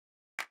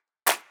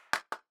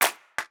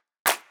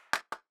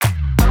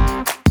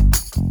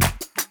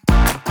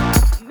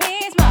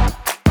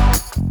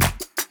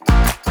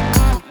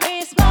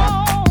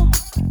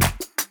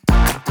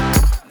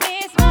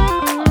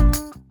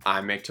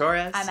Mick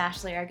Torres. I'm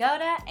Ashley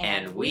Argota,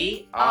 and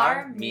we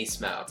are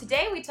Mismo.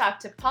 Today we talk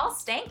to Paul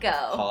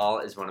Stanko. Paul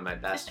is one of my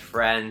best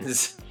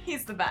friends.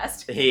 He's the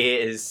best.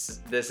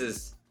 This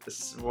is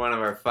one of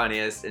our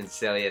funniest and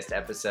silliest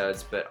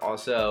episodes, but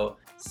also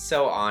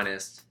so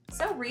honest.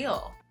 So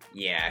real.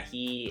 Yeah,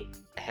 he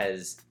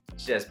has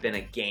just been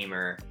a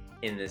gamer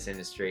in this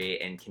industry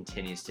and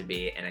continues to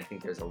be, and I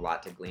think there's a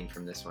lot to glean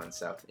from this one,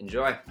 so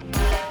enjoy.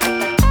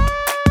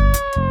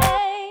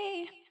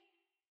 Hey.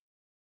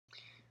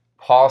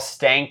 Paul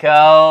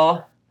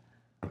Stanko.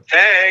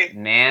 Hey.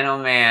 Man, oh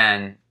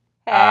man.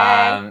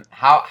 Hey.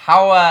 How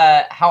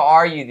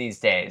are you these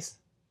days?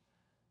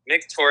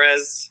 Mick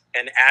Torres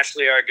and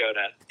Ashley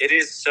Argota. It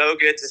is so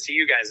good to see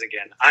you guys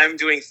again. I'm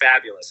doing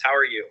fabulous. How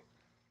are you?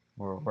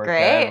 We're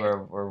Great.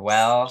 good. We're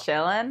well.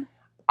 Chilling.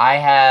 I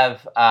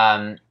have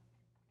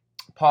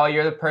Paul,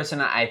 you're the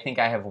person I think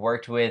I have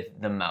worked with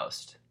the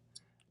most.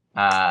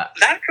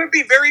 That could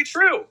be very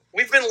true.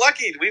 We've been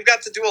lucky. We've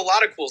got to do a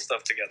lot of cool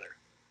stuff together.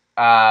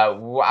 I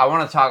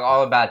want to talk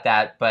all about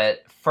that,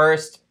 but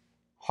first,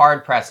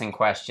 hard pressing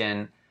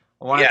question.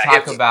 I want to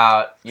talk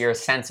about your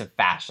sense of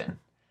fashion.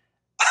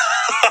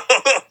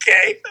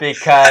 Okay.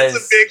 Because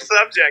that's a big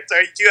subject.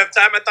 Do you have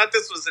time? I thought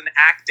this was an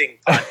acting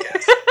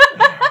podcast.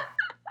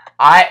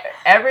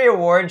 Every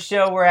award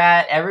show we're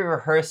at, every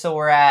rehearsal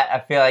we're at, I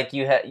feel like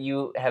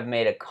you have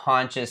made a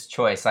conscious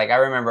choice. Like I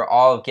remember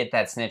all of Get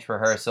That Snitch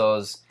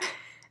rehearsals,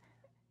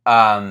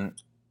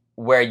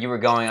 where you were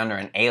going under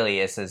an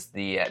alias as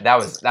the that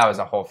was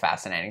a whole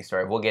fascinating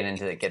story. We'll get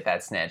into the Get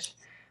That Snitch,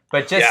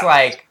 but just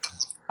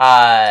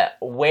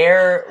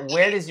where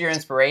does your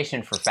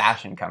inspiration for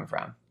fashion come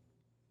from?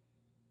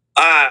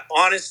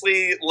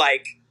 Honestly,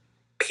 like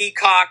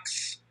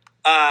peacocks,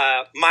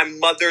 my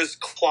mother's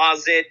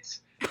closet.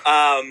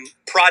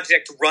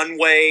 Project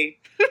Runway,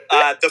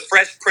 The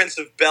Fresh Prince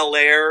of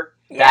Bel-Air.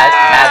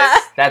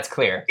 That's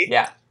clear.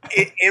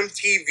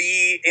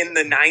 MTV in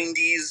the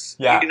 90s.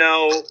 Yeah. You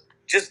know,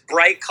 just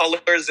bright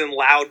colors and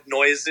loud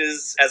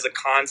noises as a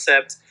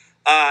concept.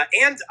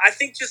 And I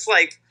think just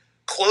like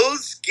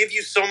clothes give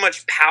you so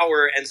much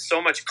power and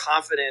so much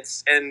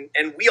confidence. And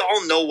we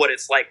all know what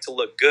it's like to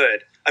look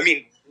good. I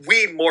mean,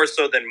 we more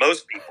so than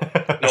most people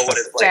know what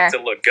it's like to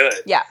look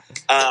good. Yeah.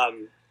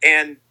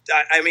 And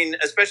I mean,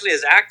 especially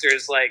as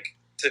actors, like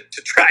to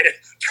try to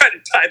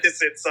tie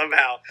this in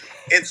somehow,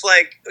 it's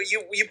like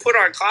you put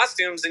on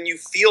costumes and you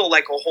feel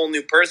like a whole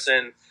new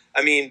person.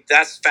 I mean,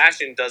 that's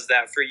fashion does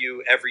that for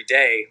you every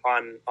day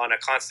on a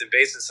constant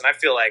basis. And I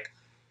feel like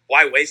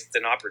why waste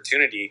an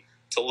opportunity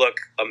to look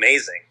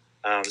amazing?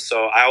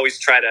 So I always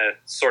try to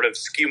sort of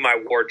skew my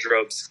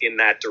wardrobes in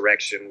that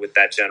direction with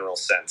that general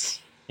sense.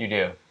 You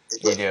do.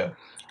 Thank you.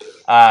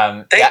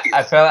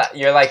 I feel like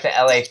you're like the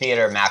LA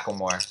Theater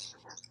Macklemore.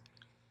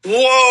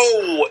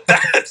 Whoa,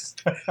 that's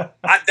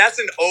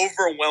an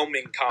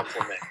overwhelming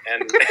compliment,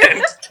 and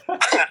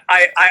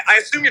I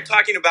assume you're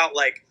talking about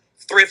like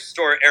thrift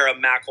store era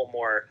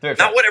Macklemore,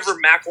 not whatever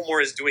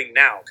Macklemore is doing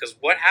now. Because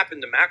what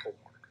happened to Macklemore?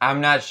 I'm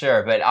not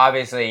sure, but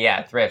obviously,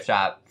 yeah, thrift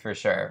shop for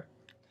sure.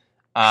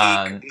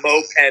 Peak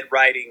moped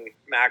riding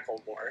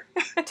Macklemore.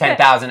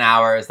 10,000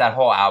 Hours, that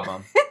whole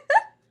album.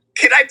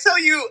 Can I tell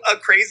you a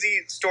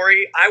crazy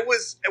story?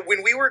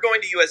 When we were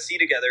going to USC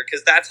together,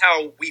 because that's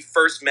how we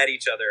first met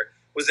each other.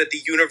 Was at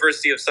the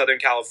University of Southern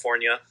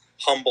California.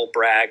 Humble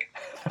brag.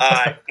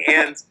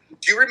 And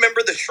do you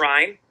remember the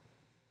Shrine?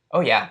 Oh,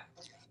 yeah.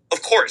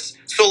 Of course.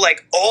 So,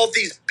 like, all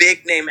these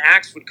big name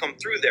acts would come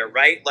through there,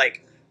 right?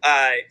 Like,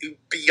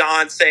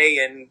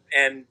 Beyonce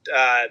and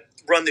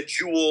Run the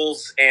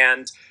Jewels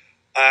and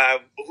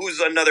who's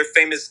another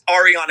famous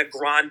Ariana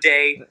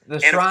Grande. The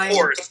Shrine. And, of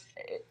course...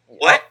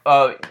 What?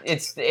 Oh,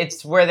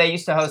 it's where they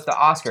used to host the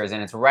Oscars,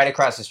 and it's right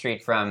across the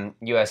street from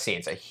USC.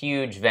 It's a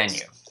huge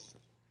venue.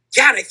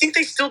 Yeah, and I think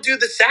they still do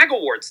the SAG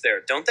Awards there,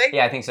 don't they?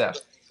 Yeah, I think so.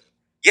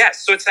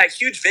 Yes, so it's that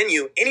huge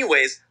venue.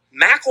 Anyways,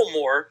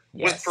 Macklemore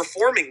was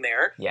performing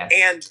there,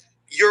 and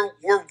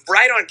we're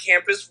right on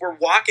campus. We're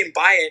walking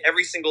by it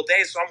every single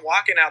day, so I'm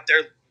walking out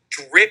there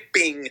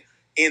dripping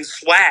in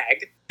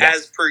swag,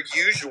 as per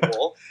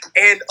usual,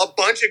 and a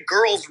bunch of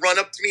girls run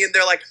up to me, and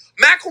they're like,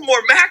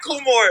 Macklemore,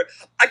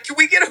 can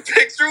we get a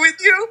picture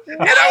with you? What?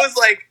 And I was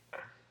like,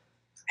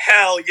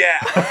 hell yeah.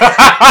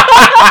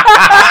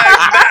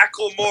 I'm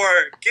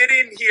Macklemore. Get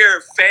in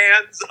here,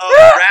 fans of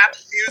rap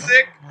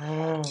music.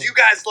 Do you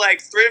guys like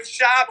thrift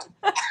shop?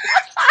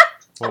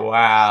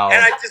 Wow.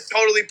 And I just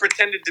totally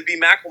pretended to be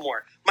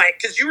Macklemore.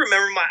 Because you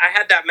remember I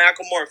had that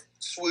Macklemore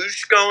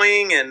swoosh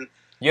going. And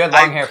you had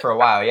long hair for a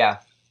while, yeah.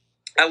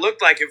 I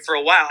looked like it for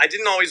a while. I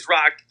didn't always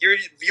rock. Your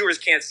viewers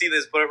can't see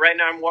this, but right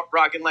now I'm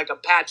rocking like a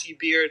patchy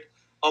beard,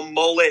 a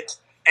mullet,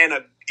 and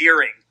an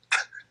earring.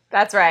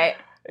 That's right.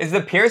 Is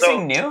the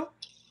piercing new?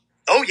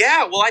 Oh,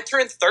 yeah. Well, I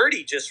turned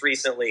 30 just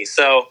recently,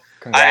 so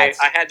I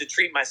had to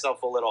treat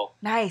myself a little.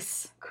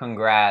 Nice.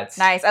 Congrats.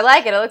 Nice. I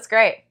like it. It looks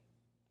great.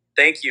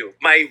 Thank you.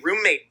 My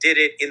roommate did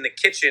it in the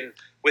kitchen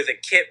with a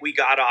kit we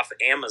got off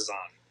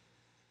Amazon.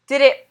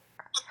 Did it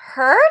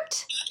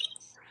hurt?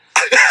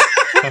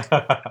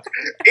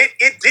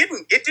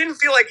 It didn't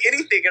feel like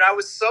anything, and I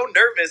was so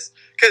nervous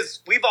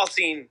because we've all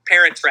seen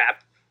Parent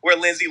Trap, where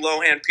Lindsay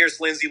Lohan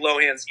pierced Lindsay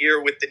Lohan's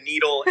ear with the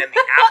needle and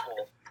the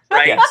apple,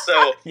 right? Yes.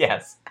 So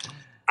Yes.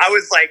 I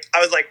was like,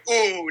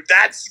 ooh,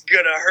 that's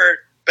gonna hurt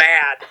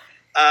bad.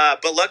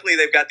 But luckily,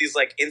 they've got these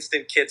like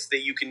instant kits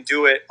that you can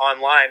do it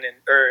online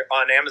or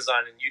on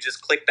Amazon, and you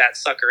just click that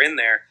sucker in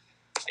there.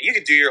 You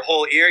could do your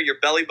whole ear, your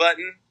belly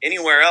button,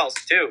 anywhere else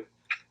too.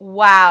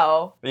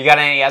 Wow. You got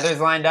any others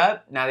lined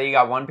up now that you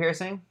got one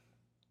piercing?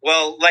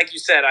 Well, like you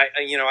said, I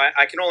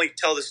can only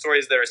tell the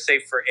stories that are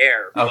safe for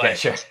air. Okay, but,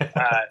 sure.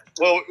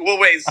 we'll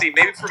wait and see.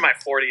 Maybe for my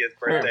 40th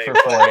birthday. For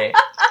 40.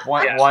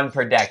 Yeah. One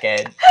per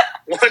decade.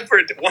 One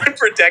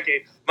per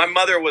decade. My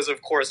mother was,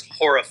 of course,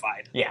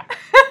 horrified. Yeah.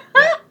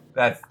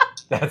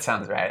 That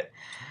sounds right.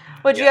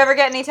 Would you ever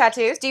get any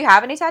tattoos? Do you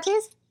have any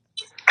tattoos?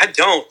 I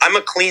don't. I'm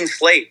a clean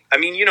slate. I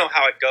mean, you know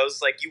how it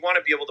goes. Like, you want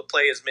to be able to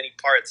play as many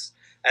parts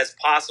as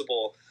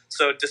possible.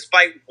 So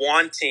despite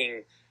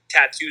wanting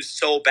tattoos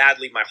so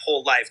badly my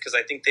whole life, because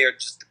I think they are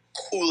just the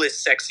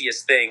coolest,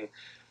 sexiest thing,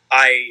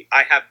 I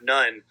have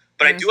none.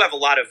 But I do have a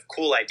lot of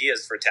cool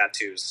ideas for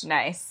tattoos.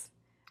 Nice.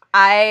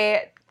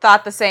 I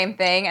thought the same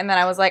thing, and then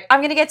I was like, I'm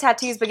going to get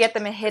tattoos, but get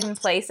them in hidden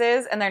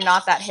places, and they're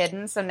not that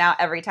hidden, so now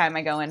every time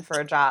I go in for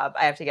a job,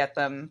 I have to get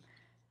them,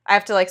 I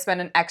have to, like,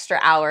 spend an extra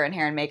hour in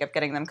hair and makeup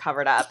getting them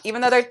covered up,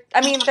 even though they're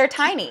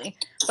tiny,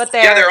 but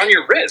they're on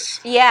your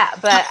wrist. Yeah,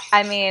 but,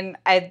 I mean,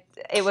 I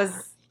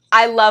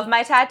love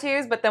my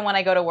tattoos, but then when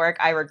I go to work,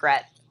 I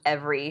regret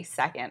every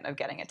second of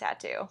getting a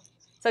tattoo.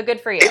 So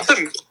good for you.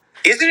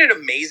 Isn't it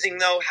amazing,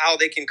 though, how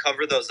they can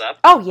cover those up?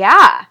 Oh,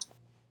 yeah.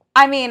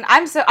 I mean,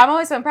 I'm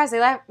always so impressed.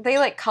 They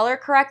like color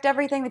correct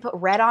everything. They put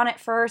red on it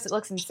first. It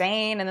looks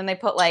insane. And then they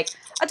put like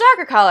a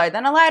darker color,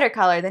 then a lighter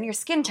color, then your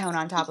skin tone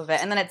on top of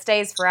it. And then it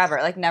stays forever.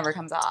 It like never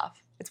comes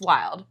off. It's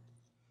wild.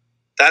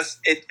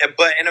 That's it.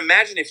 And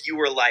imagine if you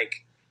were like,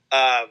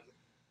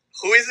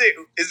 who is it?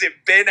 Is it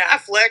Ben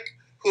Affleck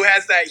who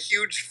has that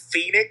huge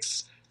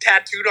phoenix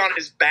tattooed on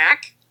his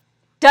back?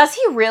 Does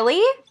he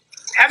really?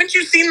 Haven't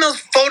you seen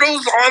those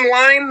photos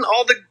online?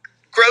 All the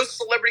gross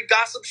celebrity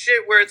gossip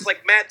shit where it's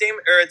like Matt Damon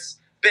or it's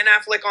Ben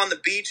Affleck on the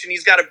beach and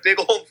he's got a big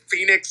old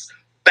phoenix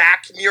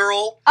back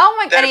mural. Oh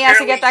my! And he has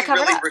to get that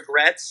covered really up.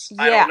 Regrets.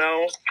 Yeah. I don't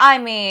know. I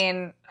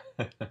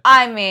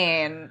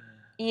mean,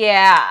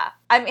 yeah.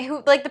 I mean,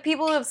 who like the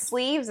people who have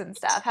sleeves and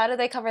stuff? How do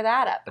they cover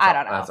that up? I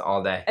don't know. That's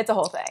all day. It's a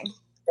whole thing.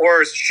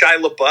 Or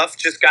Shia LaBeouf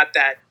just got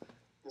that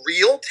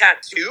real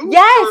tattoo.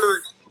 Yes.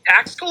 For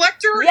tax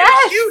collector.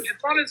 Yes. It's huge.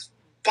 It's on his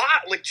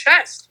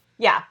chest.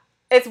 Yeah.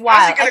 It's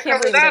wild. How's I he can't gonna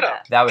believe cover he did that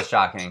up? That was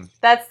shocking.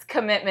 That's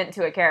commitment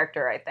to a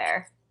character right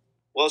there.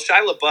 Well,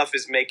 Shia LaBeouf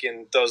is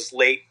making those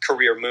late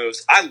career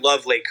moves. I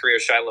love late career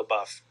Shia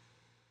LaBeouf.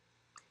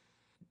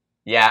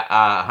 Yeah,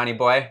 Honey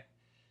Boy.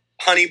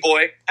 Honey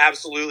Boy,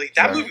 absolutely.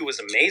 That movie was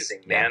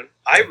amazing, man.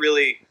 I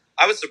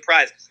was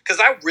surprised because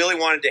I really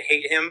wanted to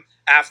hate him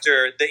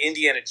after the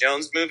Indiana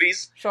Jones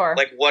movies. Sure.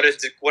 Like what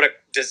a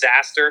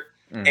disaster.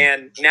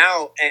 And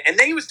now, and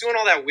then he was doing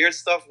all that weird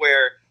stuff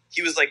where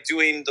he was like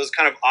doing those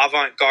kind of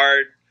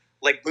avant-garde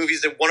like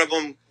movies. And one of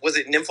them was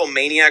it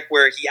Nymphomaniac,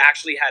 where he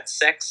actually had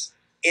sex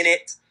in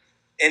it,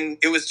 and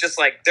it was just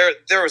like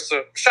there was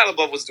some Shia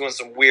LaBeouf was doing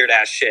some weird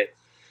ass shit.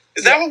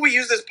 Is that what we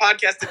use this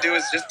podcast to do?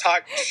 Is just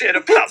talk shit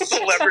about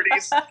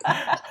celebrities?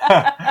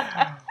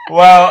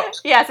 Well,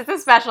 yes, it's a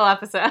special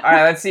episode. All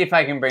right, let's see if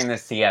I can bring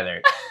this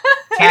together.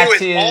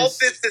 Anyways, all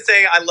this to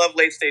say, I love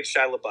late stage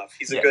Shia LaBeouf.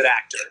 He's a good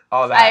actor.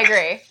 All that. I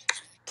agree.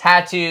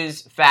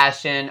 Tattoos,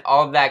 fashion,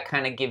 all of that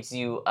kind of gives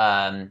you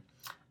an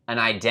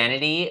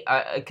identity.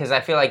 Because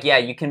I feel like,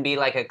 you can be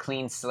like a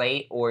clean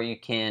slate, or you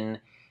can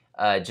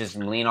just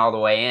lean all the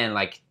way in.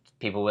 Like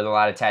people with a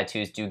lot of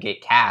tattoos do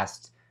get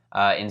cast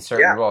in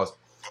certain roles.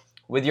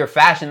 With your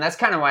fashion, that's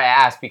kind of why I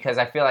asked, because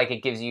I feel like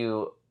it gives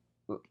you,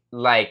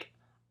 like,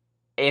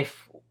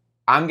 if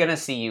I'm going to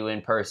see you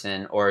in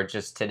person or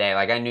just today,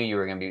 like I knew you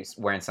were going to be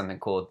wearing something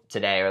cool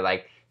today, or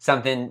like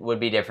something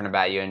would be different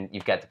about you, and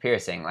you've got the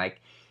piercing.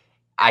 Like,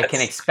 I can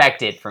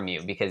expect it from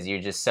you because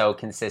you're just so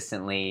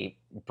consistently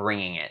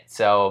bringing it.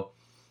 So,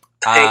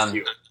 thank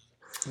you.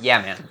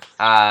 Yeah,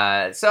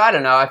 man. So I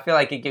don't know. I feel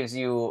like it gives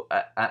you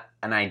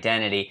an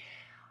identity.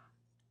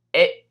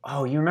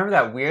 You remember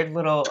that weird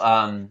little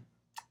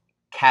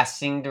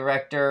casting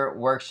director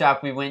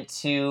workshop we went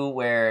to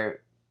where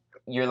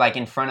you're like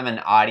in front of an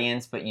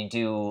audience, but you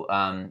do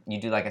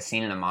like a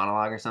scene in a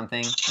monologue or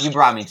something? You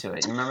brought me to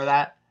it. You remember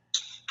that?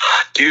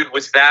 Dude,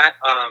 was that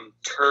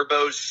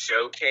Turbo's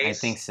Showcase? I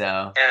think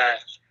so.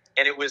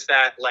 And it was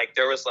that, like,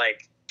 there was,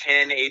 like,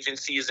 10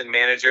 agencies and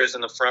managers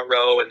in the front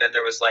row, and then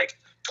there was, like,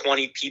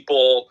 20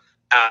 people,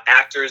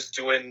 actors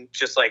doing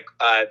just, like,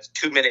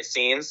 2-minute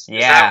scenes.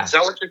 Yeah. Is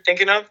that what you're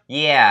thinking of?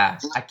 Yeah.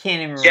 I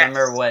can't even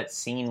remember what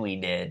scene we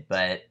did,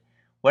 but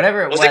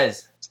whatever it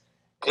was.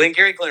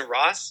 Glengarry Glen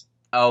Ross?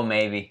 Oh,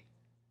 maybe.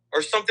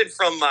 Or something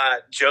from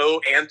Joe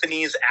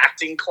Anthony's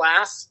acting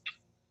class?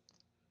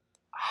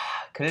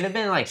 Could it have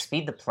been like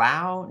Speed the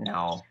Plow?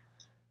 No.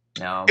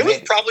 No, It was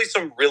maybe. probably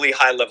some really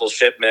high level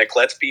shit, Mick.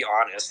 Let's be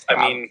honest.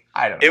 I mean,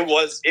 I don't know.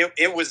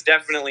 it was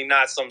definitely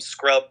not some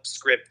scrub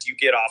script you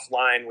get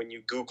offline when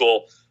you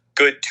Google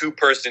good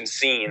 2-person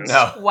scenes.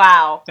 No.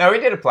 Wow. No, we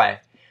did a play.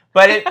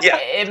 But Yeah.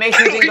 it makes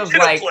me think We of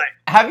did a like, play.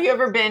 have you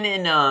ever been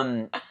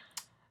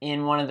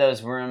in one of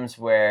those rooms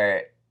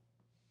where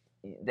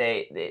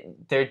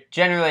they're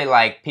generally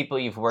like people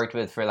you've worked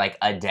with for like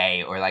a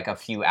day or like a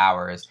few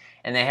hours,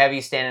 and they have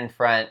you stand in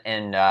front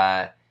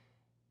and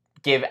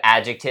give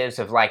adjectives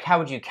of like, how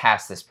would you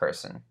cast this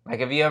person?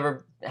 Like, have you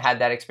ever had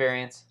that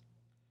experience?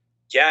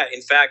 Yeah,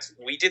 in fact,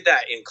 we did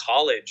that in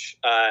college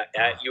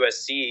at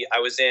USC. I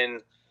was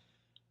in,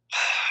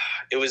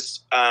 it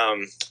was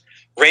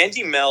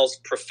Randy Mell's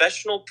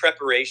Professional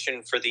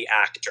Preparation for the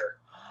Actor,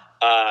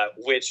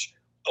 which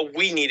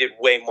we needed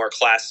way more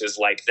classes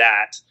like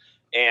that.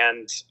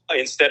 And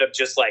instead of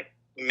just like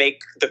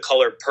make the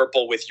color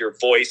purple with your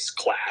voice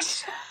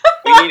class,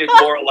 we needed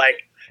more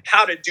like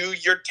how to do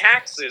your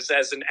taxes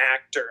as an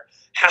actor,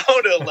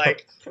 how to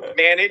like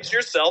manage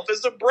yourself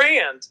as a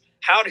brand,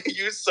 how to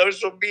use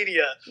social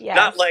media. Yes.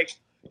 Not like,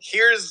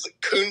 here's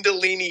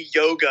Kundalini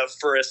yoga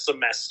for a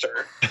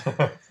semester.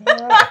 Not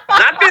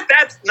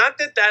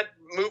that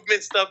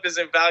movement stuff is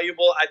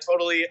invaluable. I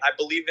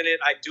believe in it.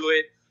 I do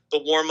it. The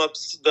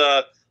warm-ups,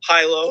 the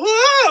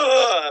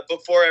high-low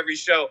before every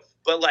show.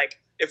 But like,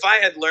 if I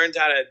had learned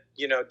how to,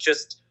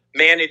 just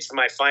manage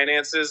my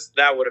finances,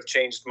 that would have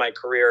changed my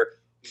career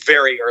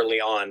very early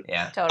on.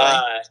 Yeah. Totally.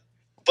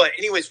 But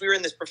anyways, we were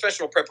in this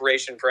professional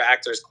preparation for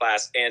actors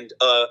class, and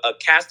a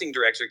casting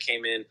director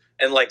came in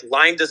and like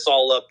lined us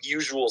all up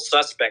Usual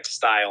Suspect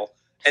style,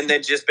 and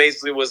then just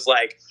basically was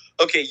like,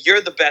 "Okay,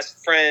 you're the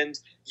best friend.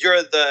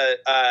 You're the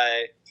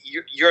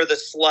you're the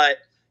slut.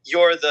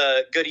 You're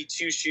the goody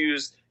two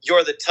shoes.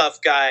 You're the tough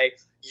guy.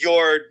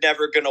 You're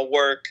never gonna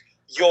work.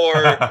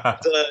 You're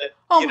the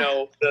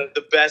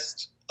the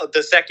best,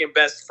 the second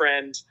best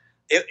friend."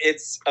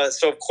 It's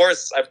so of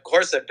course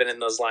I've been in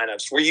those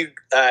lineups. Were you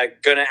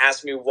gonna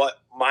ask me what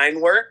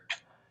mine were?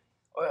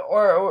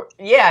 Or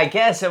yeah, I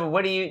guess.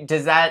 What do you?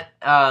 Does that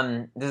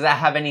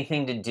have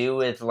anything to do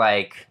with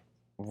like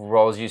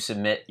roles you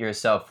submit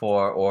yourself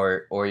for,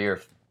 or your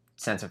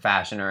sense of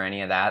fashion or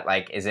any of that?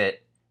 Like, is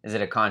it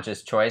a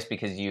conscious choice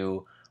because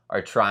you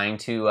are trying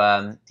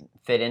to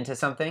fit into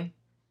something?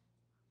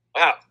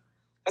 Wow,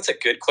 that's a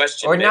good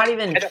question. Or Nick. not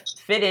even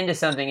fit into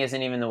something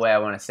isn't even the way I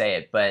want to say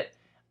it, but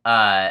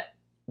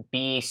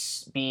be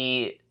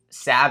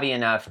savvy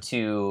enough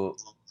to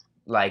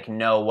like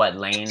know what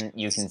lane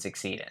you can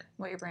succeed in.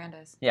 What your brand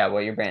is. Yeah,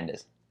 what your brand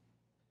is.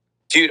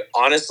 Dude,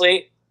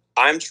 honestly,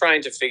 I'm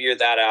trying to figure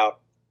that out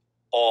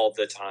all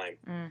the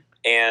time.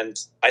 And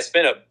I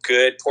spent a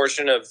good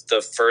portion of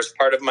the first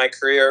part of my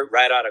career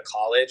right out of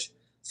college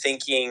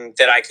thinking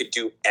that I could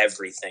do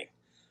everything.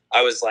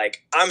 I was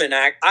like, I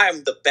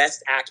am the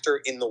best actor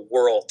in the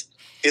world,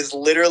 is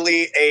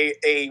literally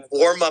a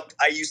warm-up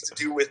I used to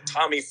do with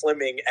Tommy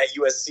Fleming at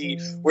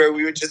USC, where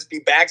we would just be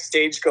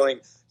backstage going,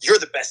 "You're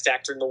the best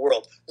actor in the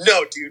world."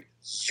 "No, dude,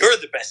 you're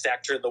the best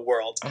actor in the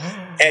world."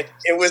 And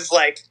it was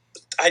like,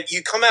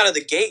 you come out of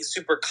the gate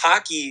super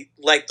cocky,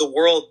 like the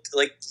world,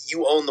 like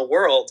you own the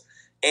world.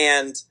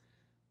 And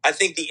I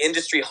think the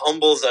industry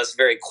humbles us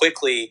very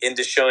quickly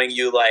into showing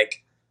you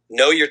like,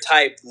 know your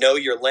type, know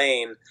your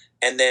lane,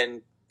 and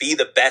then be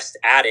the best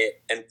at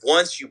it. And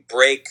once you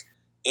break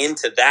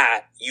into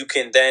that, you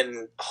can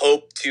then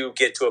hope to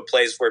get to a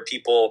place where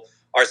people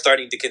are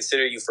starting to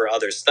consider you for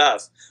other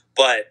stuff.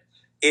 But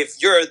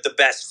if you're the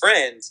best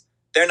friend,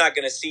 they're not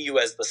going to see you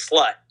as the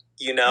slut,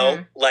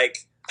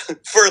 like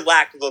for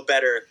lack of a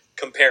better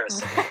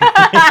comparison.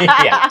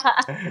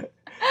 Yeah.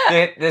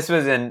 This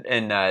was in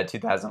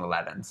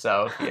 2011,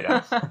 so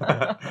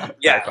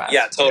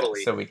yeah,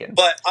 totally. So we can.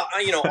 But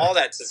all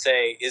that to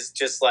say is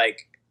just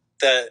like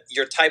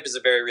your type is a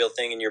very real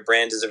thing, and your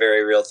brand is a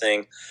very real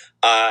thing.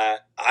 I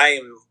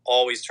am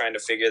always trying to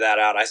figure that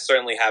out. I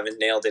certainly haven't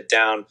nailed it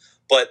down,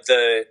 but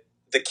the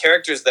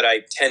characters that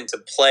I tend to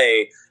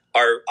play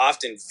are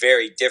often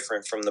very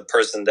different from the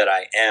person that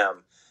I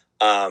am,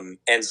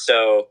 and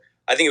so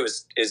I think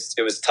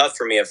it was tough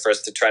for me at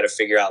first to try to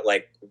figure out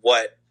like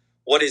what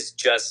is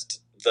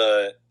just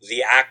the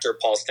actor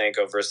Paul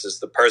Stanko versus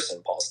the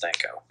person Paul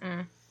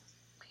Stanko.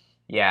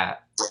 Yeah,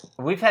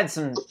 we've had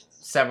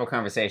several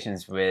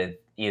conversations with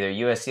either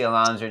USC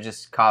alums or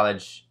just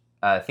college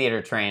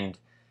theater trained,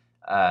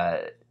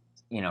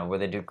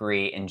 with a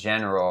degree in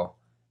general.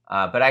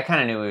 But I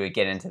kind of knew we would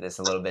get into this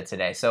a little bit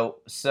today.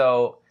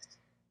 So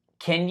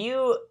can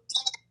you,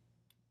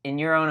 in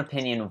your own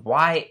opinion,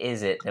 why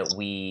is it that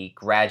we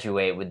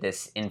graduate with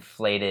this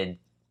inflated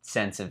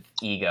sense of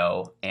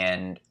ego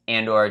and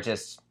or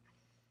just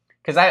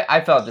because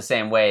I felt the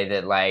same way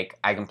that like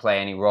I can play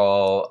any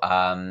role,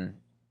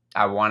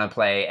 I want to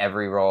play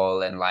every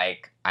role, and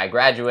like I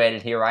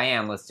graduated, here I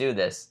am, let's do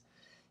this,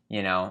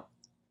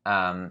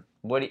 why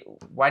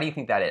do you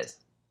think that is?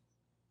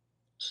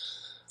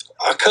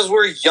 Because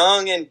we're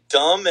young and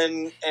dumb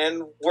and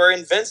we're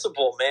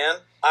invincible, man.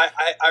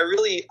 I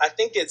really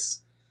think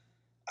it's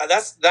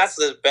that's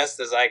the best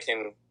as I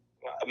can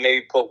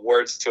maybe put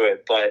words to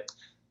it, but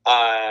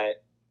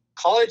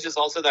college is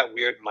also that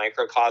weird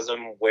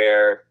microcosm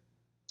where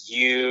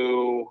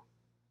you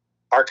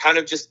are kind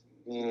of just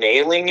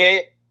nailing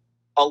it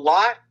a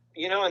lot,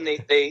 and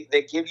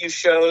they give you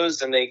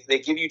shows and they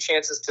give you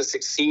chances to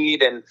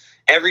succeed, and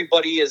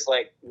everybody is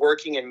like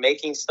working and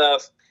making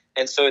stuff.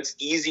 And so it's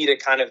easy to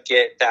kind of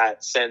get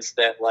that sense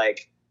that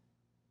like,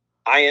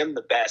 I am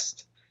the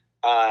best.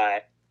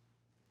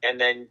 And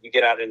then you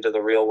get out into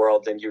the real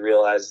world and you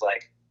realize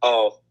like,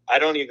 oh, I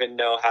don't even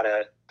know how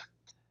to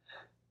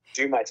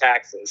do my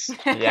taxes.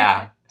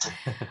 Yeah.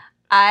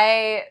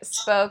 I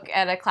spoke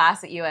at a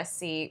class at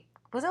USC.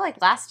 Was it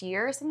like last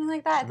year or something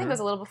like that? I think it was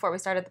a little before we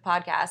started the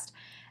podcast.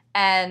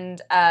 And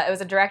it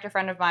was a director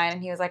friend of mine,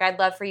 and he was like, I'd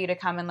love for you to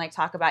come and like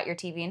talk about your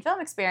TV and film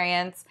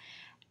experience.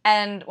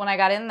 And when I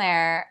got in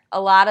there,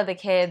 a lot of the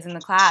kids in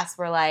the class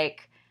were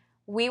like,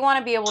 we want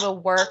to be able to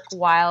work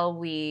while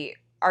we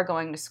are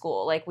going to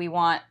school. Like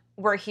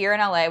we're here in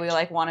LA. We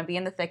like want to be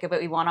in the thick of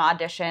it. We want to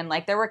audition.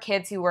 Like there were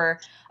kids who were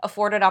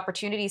afforded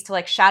opportunities to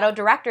like shadow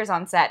directors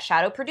on set,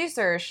 shadow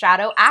producers,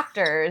 shadow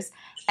actors,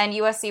 and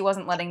USC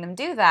wasn't letting them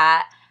do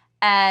that.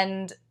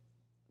 And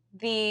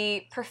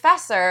the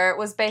professor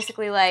was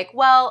basically like,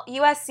 well,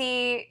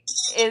 USC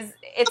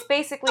it's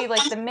basically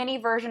like the mini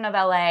version of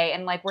LA,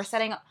 and like we're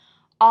setting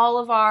all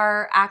of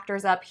our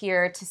actors up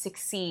here to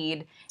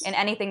succeed in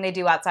anything they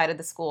do outside of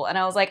the school. And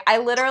I was like, I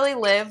literally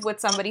live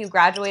with somebody who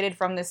graduated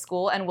from this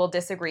school and will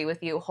disagree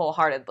with you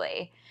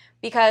wholeheartedly.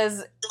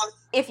 Because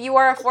if you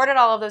are afforded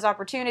all of those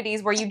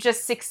opportunities where you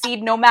just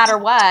succeed no matter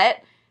what,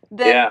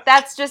 then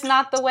that's just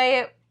not the way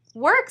it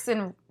works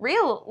in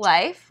real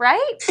life,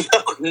 right?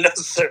 No,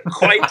 sir.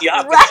 Quite the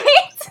opposite.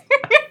 Right?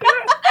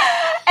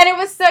 And it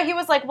was he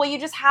was like, well, you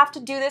just have to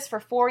do this for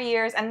 4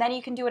 years and then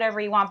you can do whatever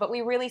you want, but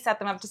we really set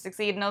them up to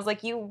succeed. And I was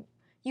like, you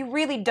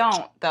really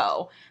don't,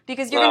 though,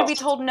 because you're going to be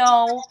told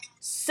no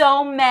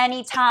so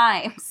many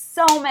times.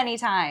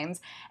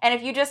 And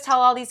if you just tell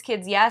all these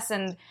kids yes,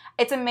 and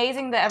it's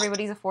amazing that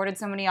everybody's afforded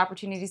so many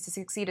opportunities to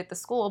succeed at the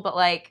school, but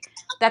like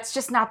that's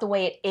just not the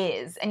way it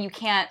is. And you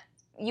can't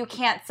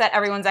set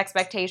everyone's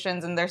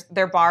expectations and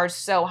their bars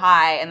so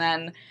high and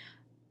then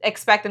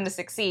expect them to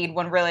succeed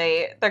when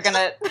really they're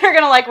gonna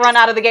like run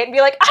out of the gate and be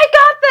like, I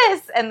got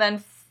this, and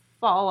then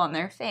fall on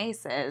their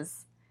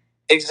faces.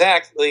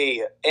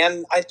 Exactly.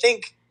 And I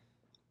think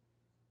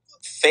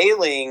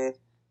failing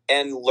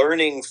and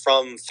learning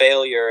from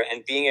failure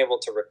and being able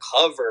to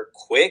recover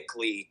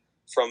quickly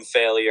from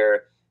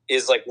failure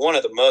is like one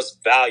of the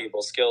most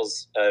valuable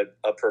skills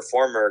a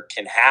performer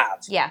can have.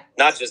 Yeah.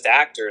 Not just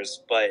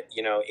actors, but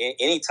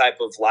any type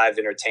of live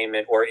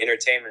entertainment or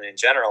entertainment in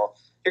general,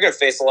 you're going to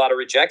face a lot of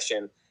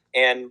rejection.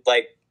 And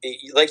like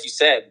you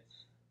said,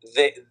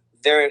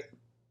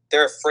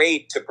 they're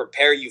afraid to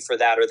prepare you for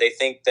that, or they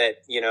think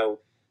that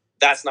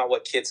that's not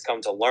what kids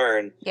come to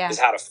learn is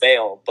how to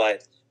fail.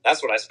 But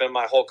that's what I spent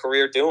my whole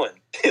career doing,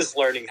 is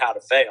learning how to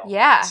fail.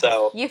 Yeah.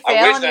 So you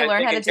fail and you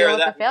learn how to deal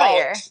with the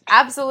failure.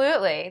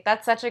 Absolutely.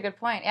 That's such a good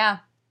point. Yeah.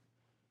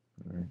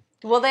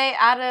 Will they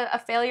add a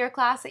failure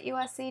class at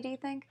USC, do you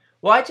think?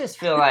 Well, I just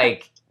feel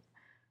like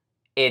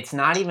it's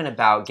not even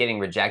about getting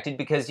rejected,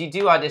 because you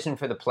do audition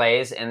for the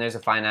plays and there's a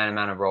finite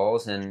amount of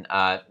roles, and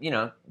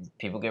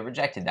people get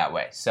rejected that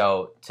way.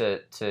 So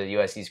to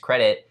USC's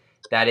credit,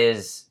 that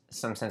is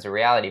some sense of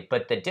reality.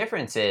 But the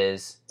difference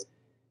is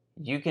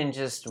you can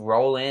just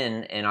roll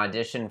in and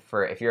audition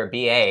for, if you're a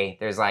BA,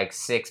 there's like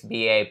 6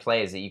 BA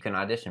plays that you can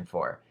audition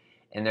for.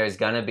 And there's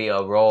going to be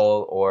a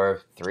role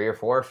or 3 or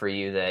 4 for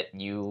you that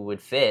you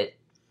would fit,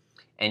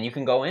 and you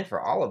can go in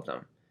for all of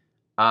them.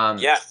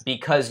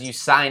 Because you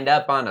signed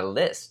up on a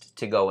list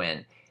to go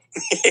in.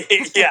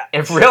 Yeah.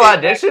 If real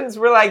auditions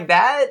were like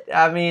that,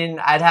 I mean,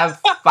 I'd have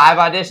 5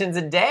 auditions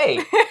a day.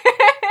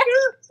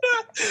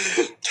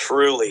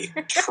 Truly.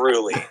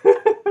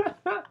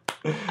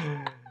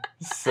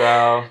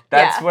 So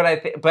that's what I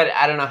think. But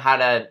I don't know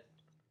I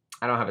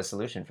don't have a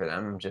solution for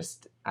them.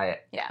 I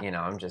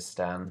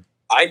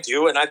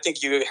do, and I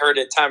think you heard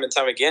it time and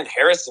time again.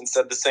 Harrison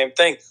said the same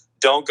thing.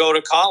 Don't go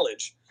to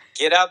college.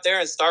 Get out there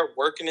and start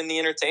working in the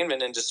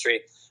entertainment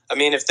industry. I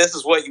mean, if this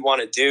is what you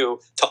want to do,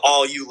 to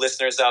all you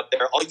listeners out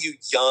there, all you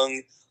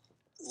young,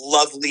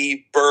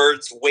 lovely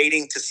birds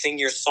waiting to sing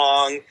your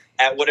song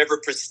at whatever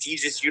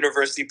prestigious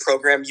university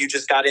program you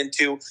just got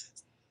into,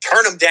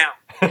 turn them down.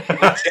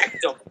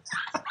 Reject them.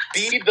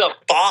 Be the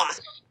boss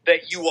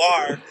that you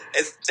are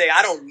and say,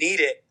 I don't need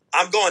it.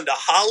 I'm going to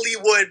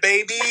Hollywood,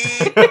 baby.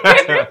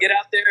 And then get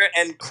out there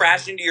and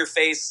crash into your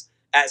face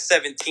at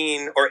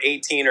 17 or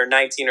 18 or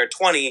 19 or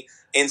 20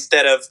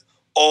 instead of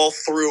all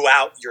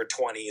throughout your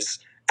 20s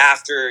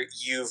after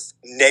you've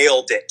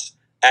nailed it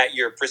at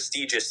your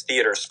prestigious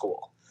theater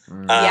school.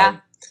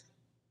 And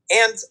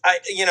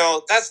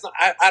that's not,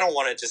 I don't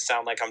want to just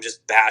sound like I'm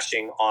just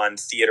bashing on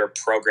theater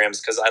programs,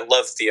 because I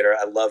love theater.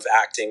 I love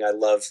acting. I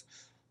love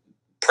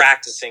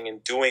practicing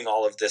and doing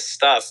all of this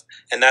stuff.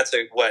 And that's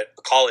what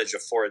college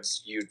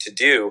affords you to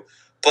do.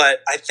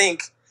 But I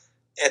think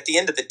at the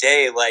end of the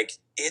day, like,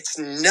 it's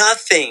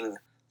nothing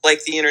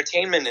like the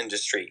entertainment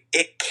industry.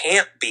 It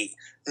can't be.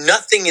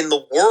 Nothing in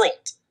the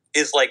world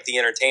is like the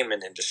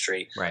entertainment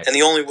industry. Right. And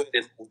the only way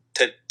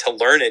to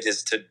learn it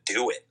is to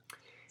do it.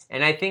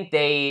 And I think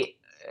they,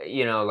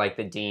 like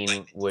the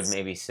dean would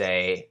maybe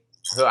say,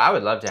 who I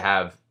would love to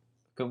have,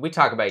 we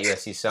talk about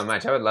USC so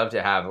much, I would love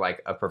to have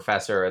like a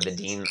professor or the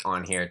dean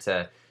on here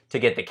to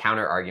get the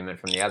counter argument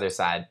from the other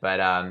side. But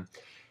I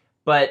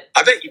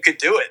bet you could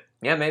do it.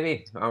 Yeah,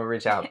 maybe I'll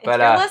reach out. If But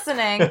you're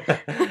listening.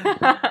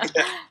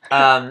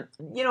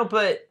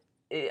 but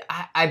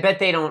I bet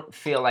they don't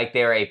feel like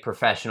they're a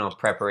professional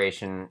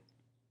preparation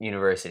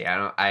university.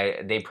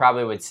 They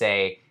probably would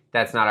say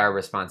that's not our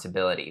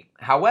responsibility.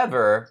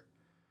 However,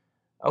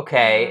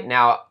 okay,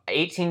 now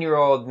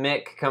 18-year-old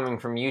Mick coming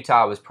from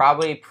Utah was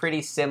probably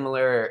pretty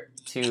similar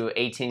to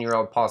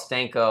 18-year-old Paul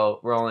Stanko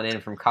rolling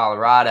in from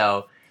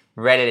Colorado,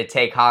 ready to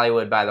take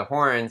Hollywood by the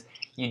horns.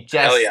 You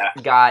just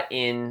got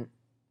into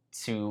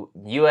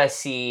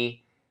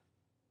USC,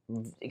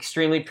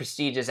 extremely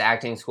prestigious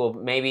acting school,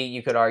 maybe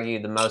you could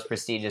argue the most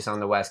prestigious on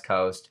the West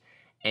Coast,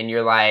 and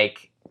you're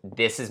like,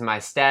 this is my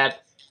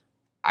step,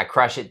 I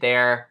crush it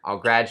there, I'll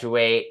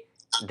graduate,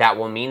 that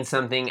will mean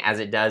something, as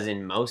it does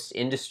in most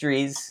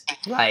industries.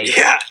 Like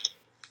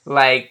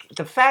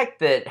the fact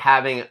that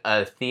having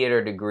a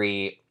theater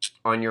degree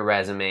on your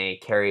resume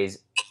carries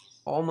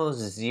almost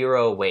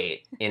zero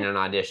weight in an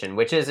audition,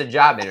 which is a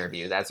job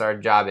interview. That's our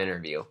job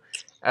interview.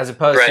 As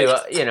opposed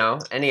to,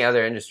 any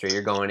other industry,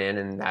 you're going in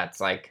and that's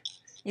like...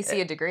 You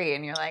see a degree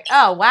and you're like,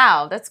 oh,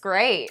 wow, that's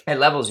great. It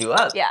levels you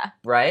up. Yeah.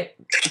 Right?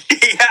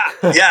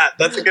 Yeah,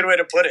 that's a good way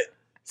to put it.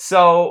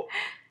 So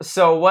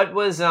what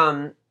was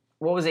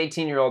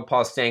 18-year-old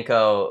Paul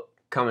Stanko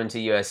coming to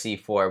USC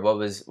for? What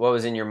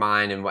was in your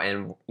mind,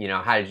 and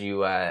how did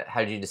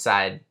you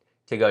decide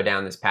to go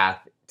down this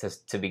path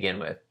to begin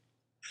with?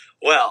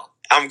 Well,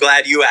 I'm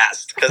glad you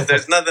asked, because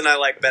there's nothing I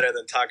like better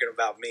than talking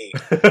about me.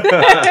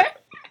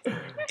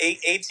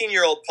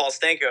 18-year-old Paul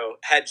Stanko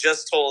had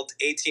just told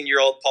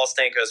 18-year-old Paul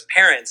Stanko's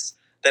parents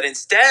that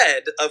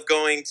instead of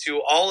going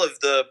to all of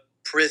the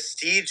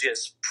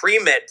prestigious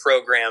pre-med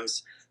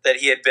programs that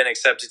he had been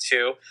accepted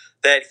to,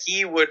 that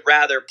he would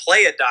rather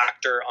play a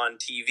doctor on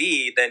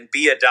TV than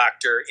be a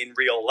doctor in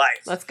real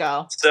life. Let's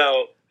go.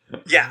 So,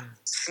 yeah,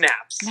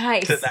 snaps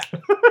nice. to that.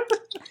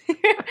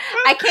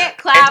 I can't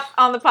clap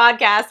on the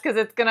podcast because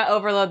it's going to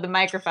overload the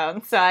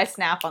microphone, so I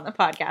snap on the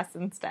podcast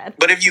instead.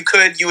 But if you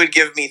could, you would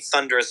give me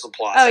thunderous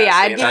applause. Oh, yeah,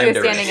 I'd give you a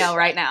standing O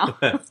right now.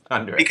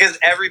 Because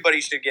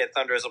everybody should get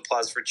thunderous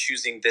applause for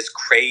choosing this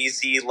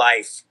crazy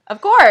life.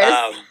 Of course.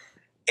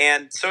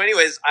 And so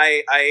anyways,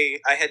 I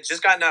had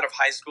just gotten out of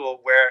high school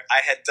where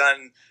I had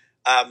done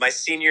my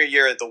senior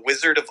year at the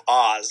Wizard of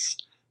Oz.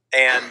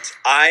 And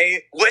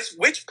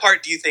which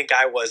part do you think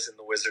I was in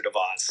the Wizard of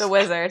Oz? The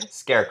wizard.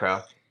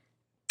 Scarecrow.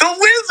 The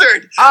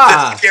wizard!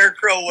 The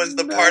Scarecrow was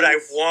the part I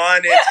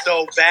wanted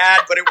so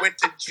bad, but it went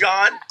to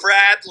John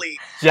Bradley.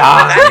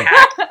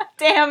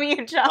 Damn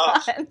you, John.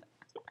 Oh,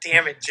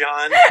 damn it,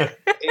 John.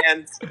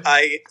 And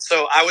I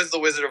was the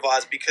Wizard of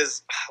Oz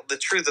because the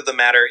truth of the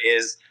matter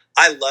is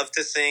I love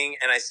to sing,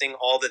 and I sing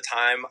all the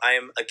time. I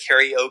am a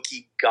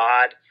karaoke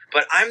god,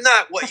 but I'm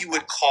not what you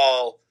would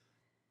call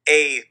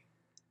a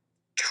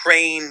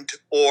trained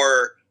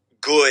or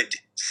good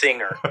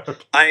singer.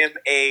 I am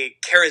a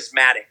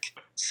charismatic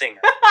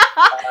singer.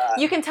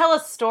 You can tell a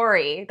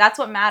story. That's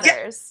what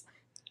matters.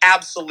 Yeah,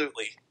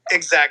 absolutely.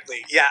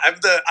 Exactly. Yeah,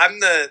 I'm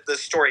the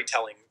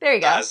storytelling there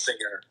you go.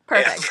 Singer.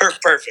 Perfect. Yeah,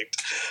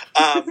 perfect.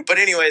 But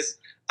anyways,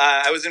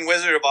 I was in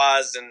Wizard of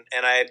Oz,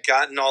 and I had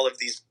gotten all of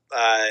these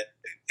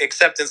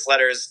acceptance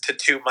letters to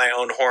toot my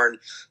own horn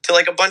to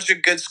like a bunch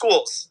of good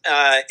schools.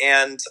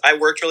 And I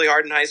worked really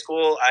hard in high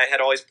school. I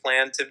had always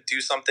planned to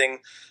do something.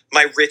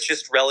 My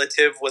richest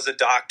relative was a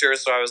doctor,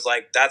 so I was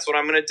like, that's what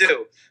I'm going to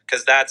do,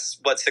 because that's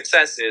what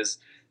success is.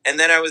 And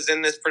then I was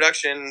in this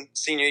production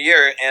senior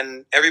year,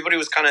 and everybody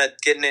was kind of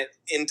getting it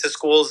into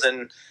schools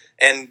and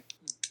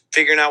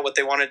figuring out what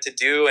they wanted to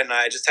do. And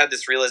I just had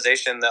this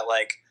realization that,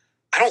 like,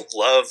 I don't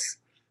love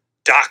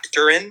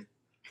doctoring.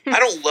 I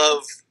don't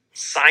love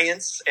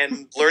science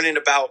and learning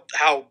about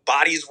how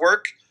bodies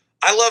work.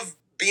 I love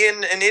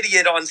being an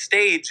idiot on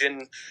stage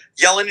and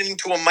yelling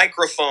into a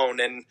microphone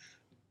and,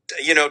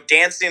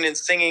 dancing and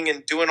singing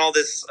and doing all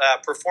this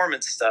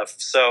performance stuff.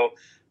 So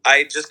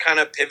I just kind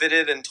of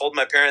pivoted and told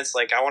my parents,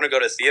 like, I want to go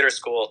to theater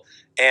school.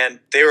 And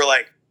they were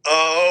like,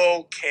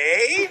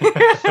 okay.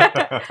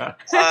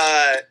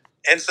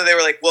 And so they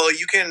were like, well,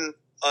 you can,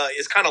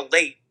 it's kind of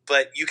late,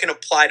 but you can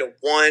apply to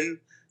one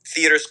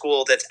theater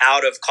school that's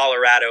out of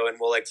Colorado, and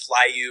we'll like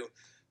fly you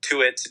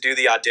to it to do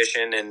the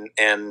audition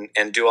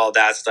and do all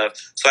that stuff.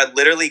 So I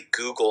literally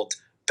Googled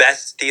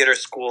best theater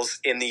schools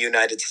in the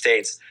United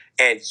States,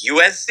 and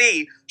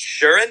USC,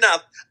 sure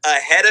enough,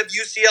 ahead of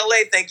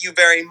UCLA, thank you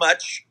very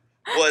much,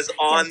 was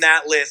on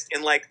that list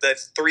in like the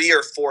 3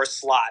 or 4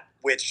 slot,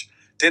 which,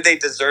 did they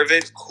deserve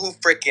it? Who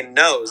freaking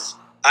knows?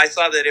 I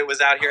saw that it was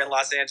out here in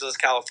Los Angeles,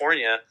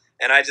 California,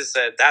 and I just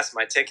said, that's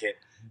my ticket.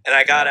 And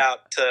I got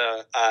out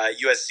to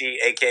USC,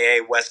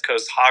 a.k.a. West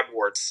Coast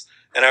Hogwarts,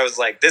 and I was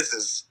like, this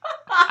is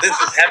This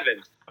is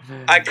heaven.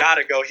 I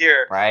gotta go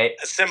here. Right?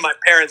 Send my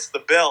parents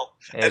the bill,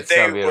 and It's they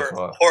so were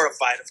beautiful.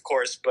 horrified, of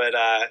course. But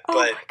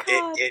my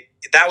God. it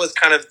that was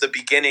kind of the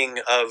beginning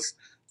of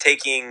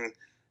taking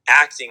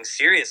acting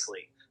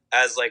seriously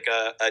as like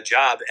a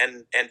job.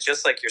 And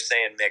just like you're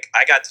saying, Mick,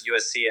 I got to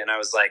USC and I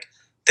was like,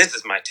 this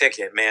is my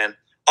ticket, man.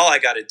 All I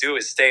got to do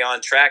is stay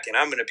on track, and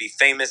I'm going to be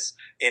famous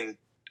in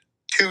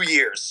 2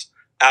 years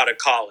out of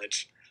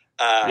college.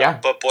 Yeah.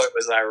 But boy,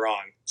 was I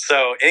wrong.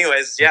 So,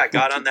 anyways, yeah,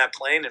 got on that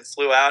plane and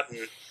flew out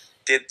and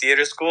did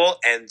theater school,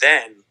 and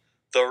then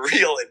the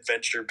real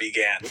adventure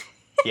began.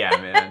 Yeah,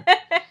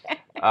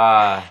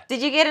 man.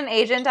 Did you get an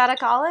agent out of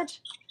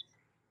college?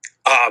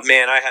 Oh,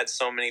 man, I had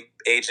so many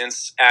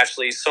agents,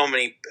 Ashley, so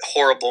many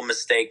horrible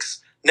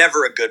mistakes.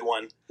 Never a good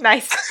one.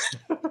 Nice.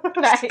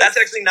 Nice. That's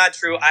actually not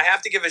true. I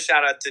have to give a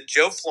shout out to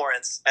Joe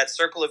Florence at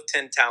Circle of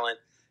 10 Talent.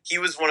 He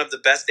was one of the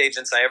best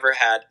agents I ever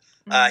had.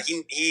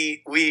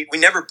 We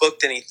never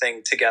booked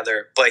anything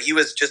together, but he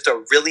was just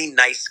a really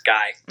nice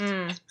guy.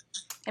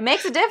 It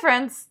makes a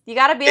difference. You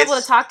got to be able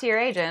to talk to your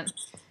agent.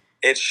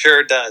 It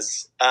sure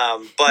does.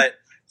 But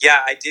yeah,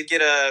 I did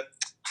get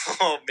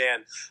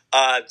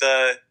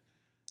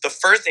the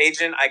first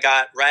agent I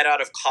got right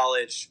out of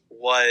college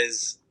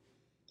was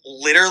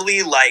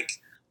literally like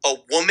a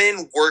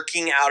woman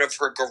working out of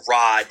her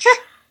garage.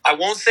 I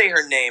won't say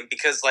her name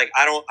because like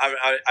I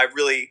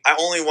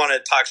only want to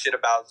talk shit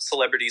about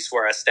celebrities who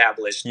are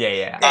established.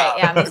 Yeah.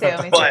 Yeah, me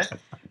too.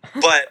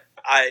 But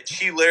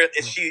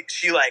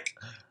she like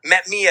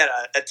met me at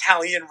an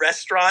Italian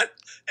restaurant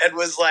and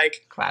was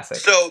like, classic.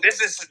 So this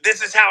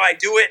is how I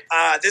do it.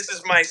 This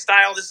is my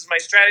style. This is my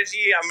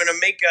strategy. I'm gonna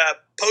make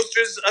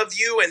posters of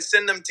you and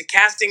send them to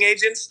casting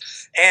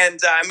agents. And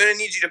I'm gonna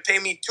need you to pay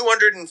me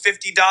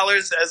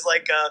 $250 as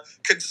like a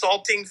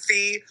consulting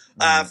fee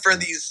for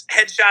these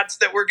headshots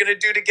that we're gonna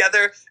do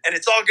together. And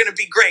it's all gonna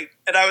be great.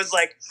 And I was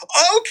like,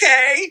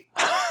 okay.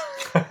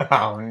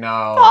 Oh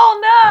no. Oh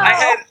no.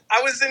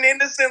 I was an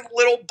innocent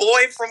little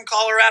boy from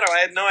Colorado. I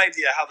had no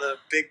idea how the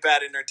big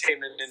bad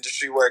entertainment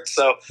industry works.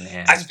 So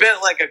Man. I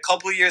spent like a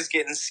couple years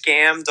getting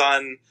scammed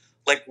on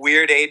like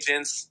weird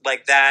agents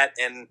like that,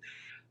 and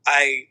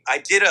I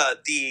did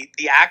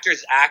the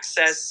Actors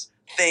Access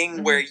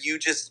thing where you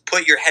just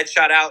put your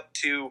headshot out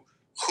to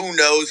who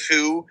knows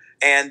who,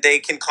 and they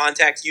can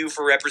contact you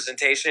for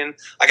representation.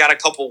 I got a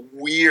couple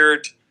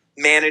weird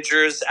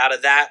managers out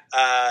of that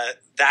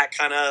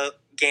kind of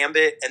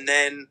gambit, and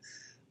then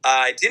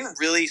I didn't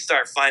really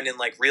start finding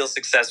like real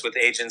success with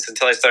agents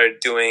until I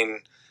started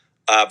doing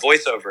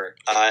voiceover,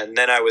 and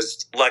then I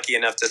was lucky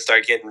enough to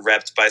start getting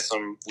repped by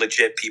some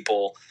legit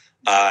people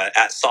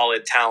at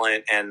Solid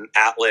Talent and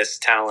Atlas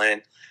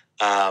Talent,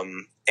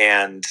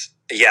 and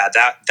yeah,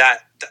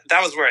 that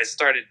was where I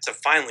started to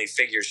finally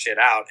figure shit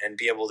out and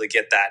be able to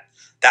get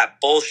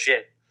that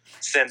bullshit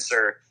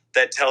censor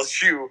that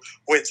tells you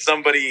when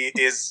somebody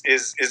is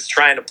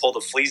trying to pull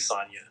the fleece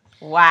on you.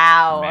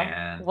 Wow.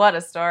 Man. What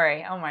a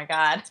story. Oh my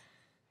God.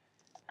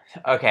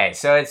 Okay,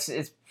 so it's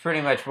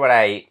pretty much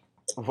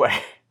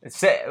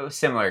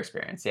similar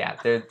experience. Yeah,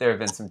 there have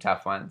been some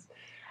tough ones.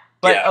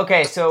 But Yeah.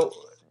 Okay, so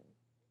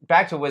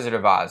back to Wizard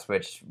of Oz,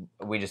 which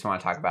we just want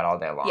to talk about all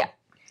day long. Yeah.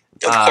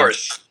 Of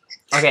course.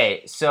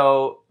 Okay,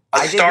 so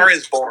A Star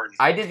is Born.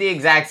 I did the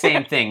exact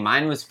same thing.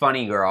 Mine was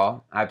Funny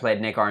Girl. I played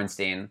Nick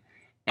Arnstein.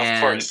 Of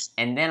course.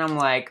 And then I'm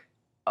like,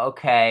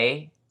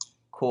 okay,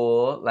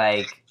 cool,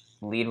 like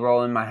lead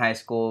role in my high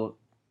school,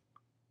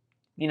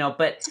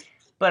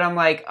 but I'm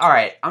like, all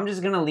right, I'm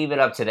just gonna leave it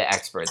up to the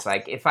experts.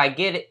 Like if I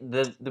get it,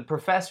 the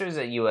professors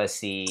at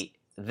USC,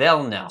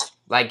 they'll know.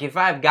 Like if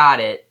I've got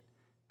it,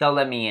 they'll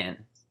let me in.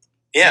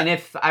 Yeah. And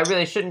if I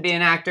really shouldn't be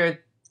an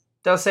actor,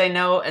 they'll say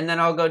no, and then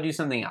I'll go do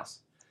something else.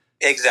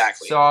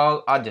 Exactly. So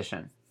I'll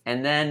audition.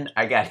 And then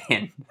I got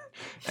in.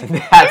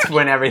 And that's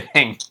when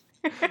everything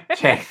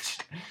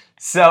changed.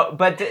 So,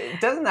 but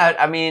doesn't that,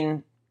 I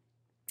mean,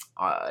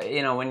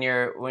 when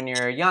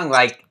you're young,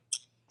 like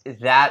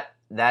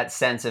that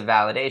sense of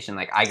validation,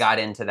 like I got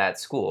into that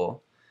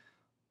school,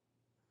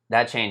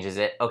 that changes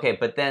it. Okay,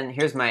 but then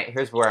here's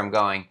where I'm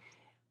going.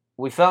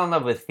 We fell in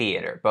love with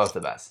theater, both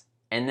of us.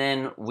 And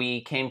then we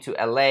came to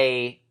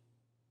LA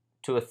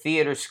to a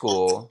theater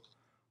school,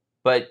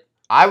 but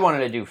I wanted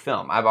to do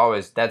film.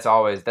 That's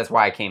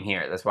why I came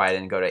here. That's why I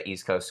didn't go to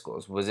East Coast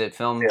schools. Was it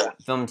film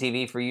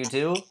TV for you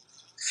too?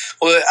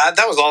 Well,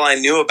 that was all I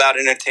knew about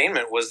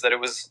entertainment, was that it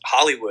was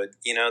Hollywood.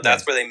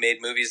 That's where they made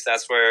movies.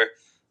 That's where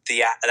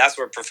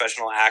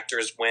professional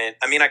actors went.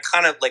 I mean, I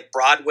kind of like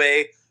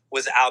Broadway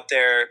was out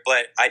there,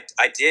 but I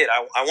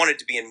wanted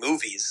to be in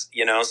movies,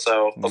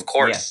 so of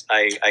course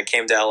I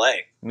came to LA.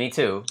 Me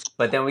too.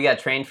 But then we got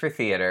trained for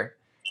theater,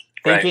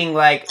 thinking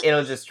like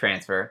it'll just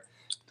transfer.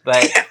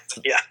 But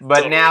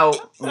totally. Now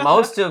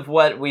most of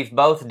what we've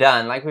both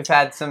done, like we've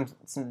had some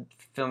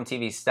film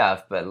TV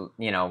stuff, but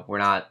we're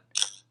not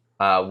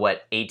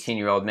what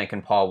 18-year-old Mick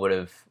and Paul would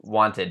have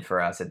wanted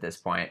for us at this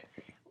point.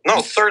 No,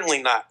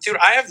 certainly not. Dude,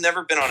 I have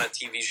never been on a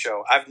TV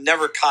show. I've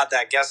never caught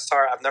that guest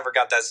star. I've never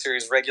got that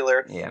series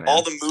regular. Yeah, man.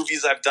 All the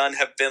movies I've done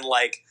have been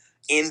like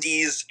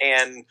indies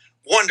and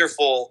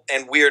wonderful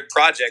and weird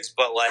projects,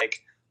 but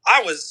like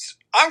I was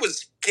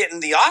getting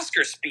the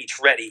Oscar speech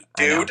ready,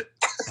 dude.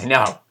 I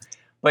know.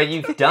 But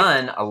you've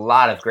done a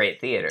lot of great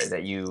theater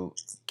that you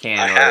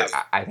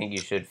I think you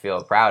should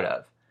feel proud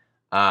of.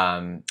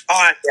 Yeah,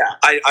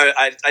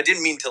 I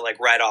didn't mean to like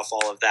write off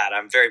all of that.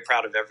 I'm very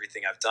proud of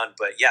everything I've done,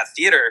 but yeah,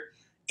 theater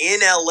in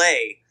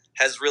LA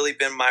has really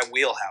been my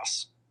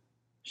wheelhouse.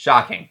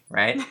 Shocking,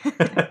 right?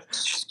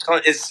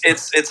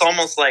 It's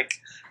almost like,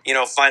 you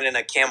know, finding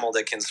a camel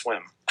that can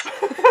swim.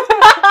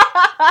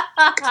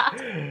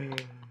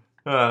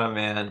 Oh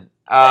man.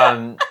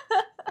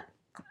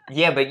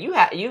 Yeah, but you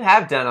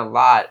have done a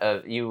lot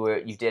of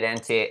you did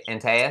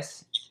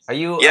Antaeus. Are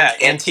you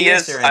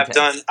Antaeus?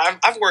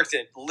 I've worked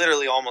at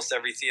literally almost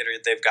every theater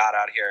they've got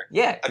out here.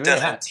 Yeah, I've done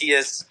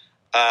Antaeus,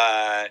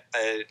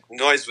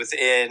 Noise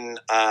Within,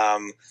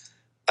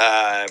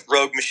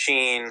 Rogue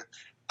Machine,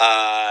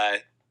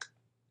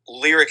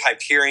 Lyric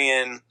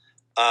Hyperion.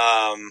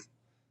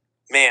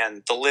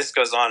 Man, the list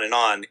goes on and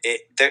on.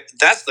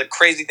 That's the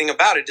crazy thing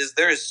about it, is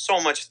there is so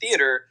much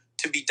theater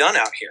to be done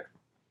out here.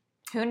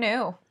 Who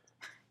knew?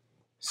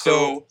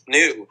 Who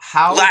knew?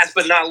 Last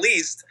but not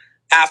least,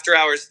 After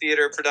Hours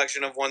Theater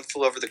production of One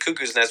Flew Over the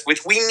Cuckoo's Nest,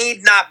 which we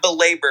need not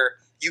belabor.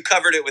 You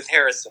covered it with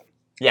Harrison.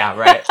 Yeah,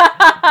 right.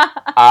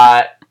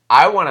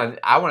 I want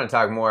to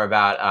talk more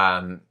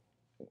about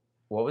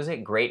what was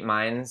it? Great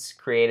Minds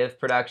Creative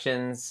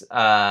Productions. Get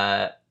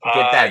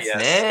That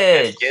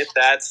Snitch. Get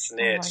That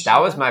Snitch. Oh,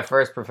 that was my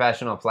first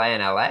professional play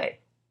in LA.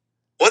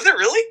 Was it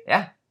really?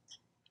 Yeah.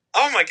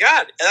 Oh my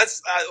God,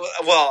 that's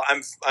well.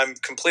 I'm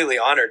completely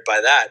honored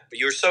by that. But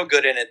you were so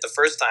good in it the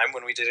first time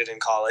when we did it in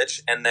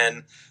college, and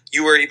then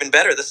you were even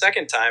better the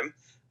second time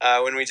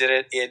when we did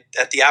it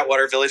at the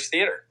Atwater Village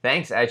Theater.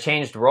 Thanks. I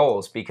changed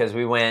roles because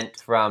we went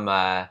from.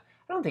 I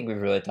don't think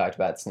we've really talked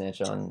about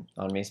Snitch on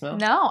Mismo.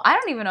 No, I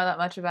don't even know that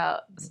much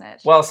about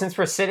Snitch. Well, since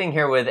we're sitting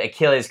here with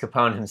Achilles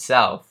Capone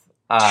himself,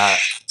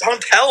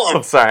 don't tell him.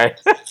 I'm sorry.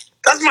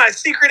 That's my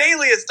secret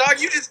alias,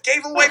 dog. You just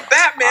gave away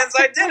Batman's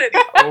identity.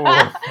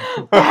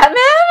 Batman?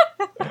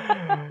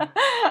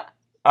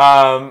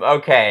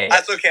 Okay.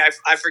 That's okay.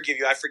 I forgive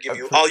you.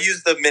 I'll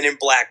use the Men in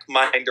Black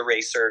mind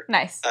eraser.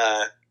 Nice.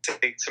 To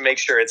make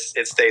sure it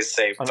stays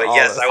safe. On but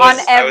yes,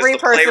 I was the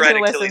person who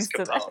listens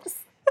to this.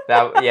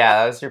 That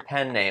was your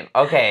pen name.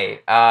 Okay.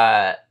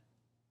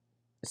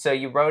 So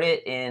you wrote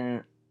it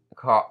in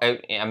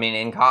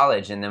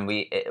college, and then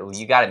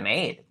you got it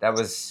made. That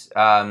was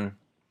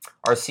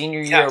our senior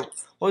year. Yeah.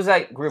 What was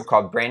that group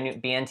called? Brand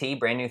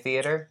New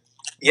Theater.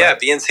 Yeah, right?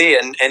 BNT,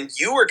 and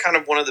you were kind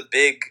of one of the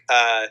big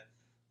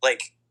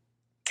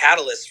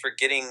catalysts for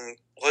getting.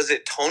 Was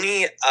it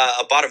Tony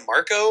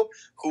Abatamarco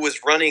who was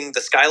running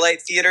the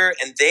Skylight Theater,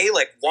 and they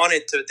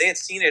they had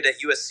seen it at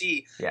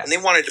USC, yes. and they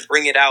wanted to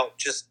bring it out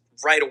just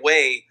right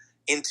away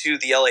into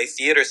the LA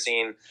theater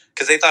scene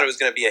because they thought it was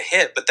going to be a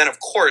hit. But then, of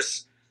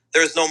course,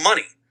 there was no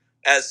money.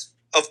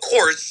 Of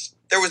course,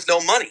 there was no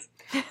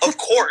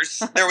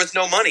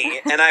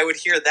money. And I would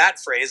hear that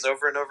phrase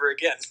over and over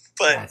again.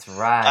 But that's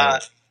right.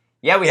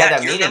 We had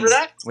that meeting. Remember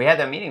that? We had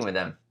that meeting with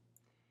them.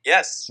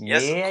 Yes,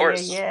 of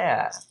course.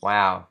 Yeah.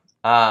 Wow.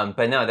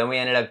 But no, then we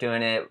ended up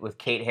doing it with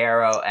Kate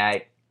Harrow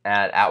at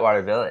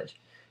Atwater Village.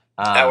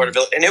 Atwater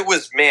Village, and it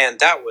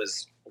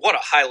was what a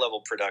high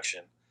level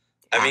production.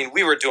 I mean,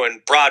 we were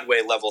doing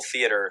Broadway level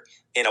theater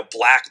in a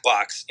black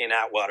box in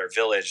Atwater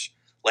Village,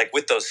 like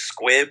with those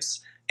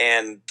squibs.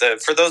 And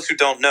for those who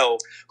don't know,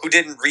 who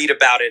didn't read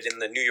about it in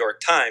the New York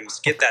Times,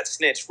 Get That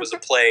Snitch was a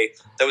play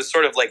that was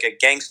sort of like a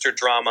gangster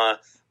drama,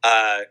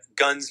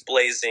 guns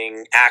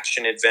blazing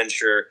action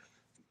adventure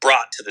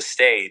brought to the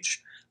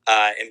stage.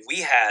 And we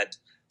had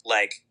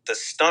like the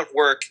stunt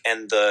work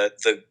and the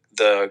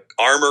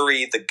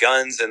armory, the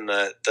guns and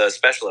the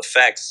special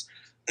effects,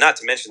 not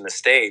to mention the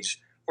stage,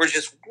 were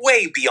just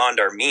way beyond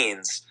our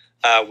means.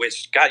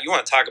 Which, God, you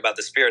want to talk about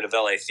the spirit of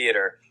LA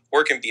theater.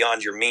 Working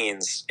beyond your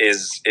means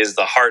is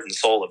the heart and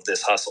soul of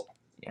this hustle.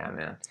 Yeah,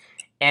 man.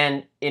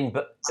 And in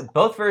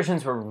both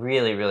versions were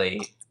really,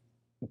 really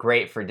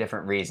great for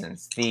different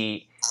reasons.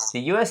 The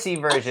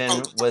USC version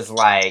was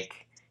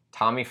like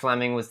Tommy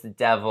Fleming was the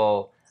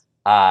devil.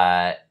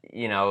 It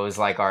was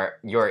like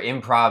your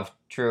improv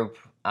troupe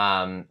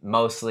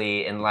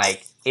mostly, and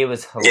like it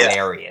was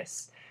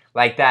hilarious.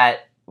 Like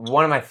that.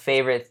 One of my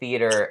favorite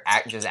theater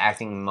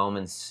acting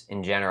moments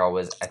in general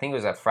was, I think it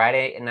was a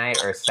Friday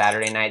night or a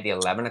Saturday night, the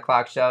 11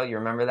 o'clock show. You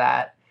remember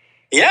that?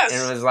 Yes.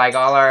 And it was like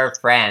all our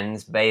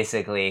friends,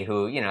 basically,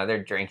 who,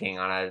 they're drinking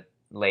on a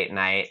late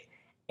night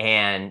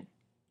and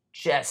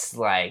just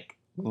like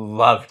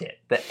loved it.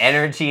 The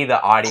energy the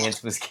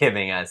audience was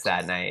giving us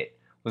that night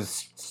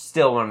was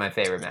still one of my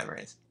favorite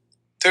memories.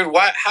 Dude,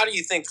 how do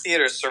you think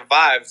theater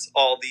survived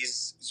all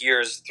these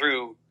years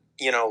through,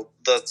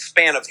 the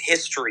span of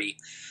history?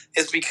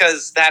 Is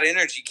because that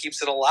energy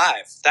keeps it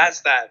alive.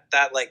 That's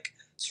that like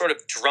sort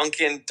of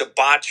drunken,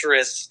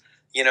 debaucherous,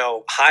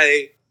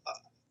 high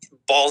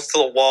balls to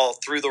the wall,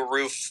 through the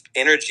roof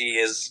energy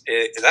is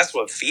that's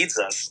what feeds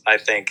us, I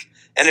think.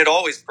 and it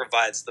always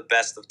provides the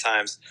best of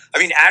times. I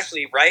mean,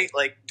 Ashley, right?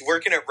 Like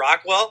working at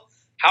Rockwell,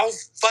 how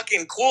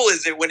fucking cool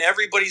is it when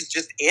everybody's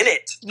just in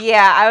it?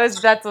 Yeah,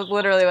 that's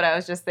literally what I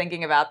was just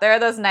thinking about. There are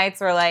those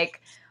nights where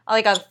like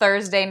a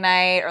Thursday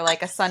night or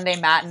like a Sunday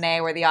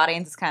matinee where the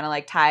audience is kind of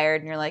like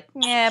tired and you're like,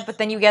 yeah, but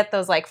then you get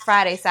those like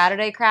Friday,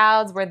 Saturday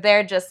crowds where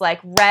they're just like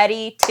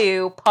ready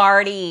to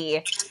party.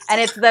 And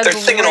it's the They're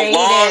singing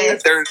along.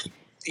 greatest.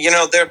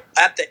 They're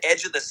at the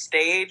edge of the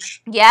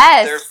stage.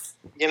 Yes.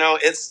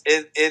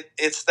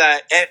 It's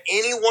that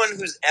anyone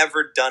who's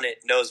ever done it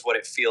knows what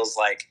it feels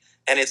like,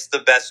 and it's the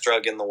best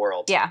drug in the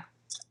world. Yeah.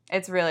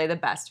 It's really the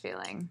best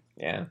feeling.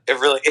 Yeah.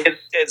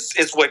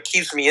 It's what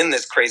keeps me in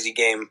this crazy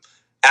game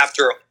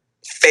after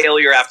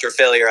failure after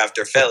failure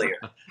after failure.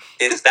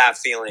 Is that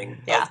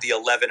feeling of the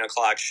 11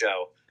 o'clock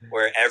show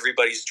where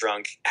everybody's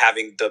drunk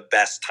having the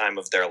best time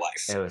of their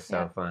life. It was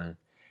so fun.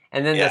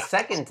 And then the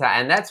second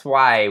time, and that's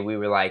why we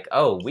were like,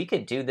 oh, we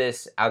could do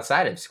this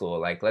outside of school.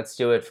 Like, let's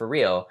do it for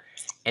real.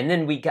 And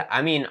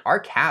then our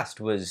cast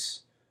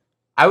was,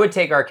 I would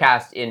take our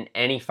cast in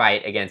any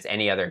fight against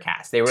any other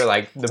cast. They were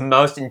like the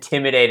most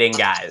intimidating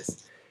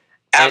guys.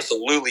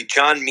 Absolutely.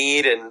 John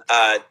Meade and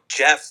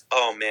Jeff,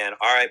 oh man,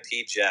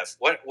 R.I.P. Jeff.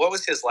 What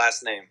was his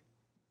last name?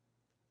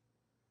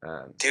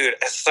 Dude,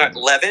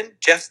 Levin?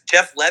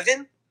 Jeff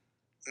Levin?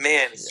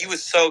 Man, he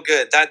was so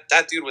good.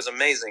 That dude was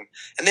amazing.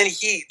 And then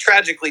he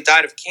tragically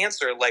died of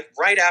cancer, like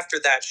right after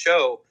that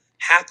show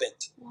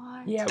happened.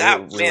 What? Yeah,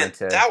 that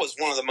was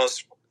one of the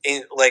most,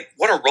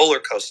 what a roller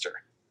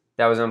coaster.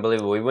 That was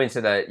unbelievable. You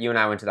and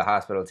I went to the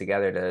hospital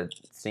together to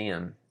see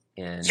him.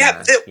 And,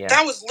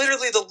 that was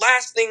literally the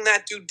last thing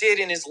that dude did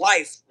in his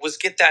life was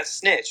get that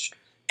snitch.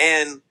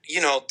 And,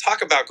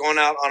 talk about going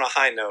out on a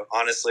high note,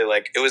 honestly.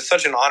 Like, it was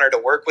such an honor to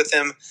work with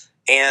him.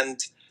 And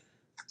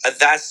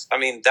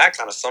that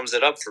kind of sums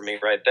it up for me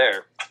right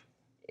there.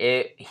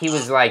 He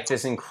was like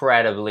this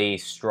incredibly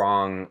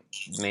strong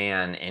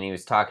man, and he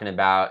was talking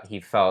about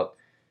he felt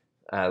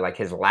like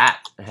his lat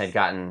had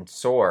gotten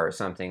sore or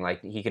something.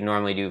 Like he could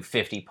normally do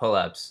 50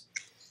 pull-ups,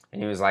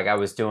 and he was like, I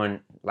was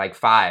doing like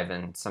 5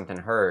 and something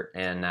hurt,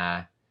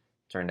 and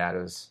turned out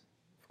it was,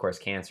 of course,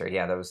 cancer.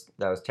 Yeah, that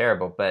was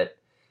terrible, but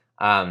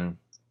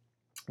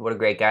what a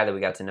great guy that we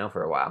got to know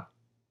for a while.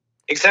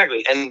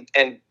 Exactly, and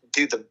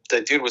dude,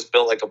 the dude was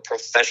built like a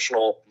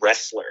professional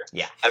wrestler.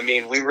 Yeah. I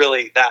mean, we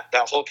really, that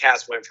whole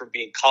cast went from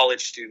being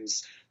college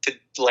students to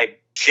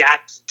like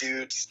jacked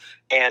dudes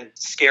and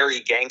scary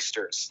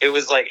gangsters. It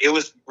was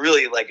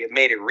really like, it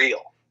made it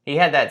real. He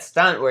had that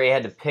stunt where he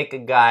had to pick a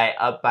guy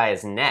up by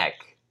his neck.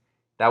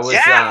 That was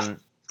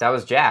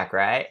Jack,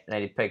 right?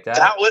 That he picked up?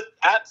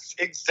 That's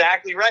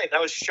exactly right. That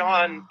was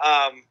Sean,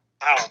 Gallagher.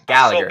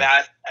 I'm so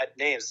bad at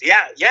names.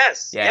 Yeah,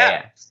 yes.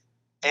 Yeah.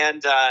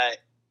 And,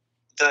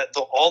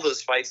 all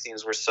those fight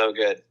scenes were so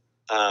good.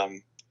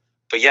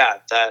 But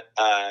yeah,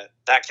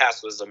 that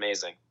cast was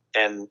amazing.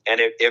 And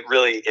it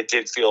really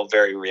did feel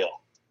very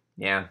real.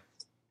 Yeah.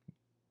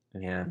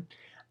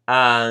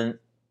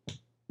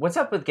 What's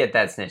up with Get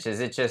That Snitch?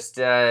 Is it just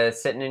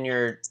sitting in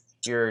your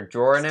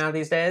drawer now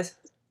these days?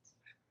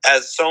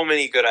 As so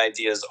many good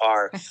ideas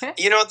are.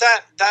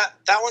 that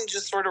one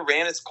just sort of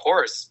ran its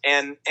course.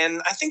 And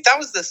I think that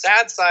was the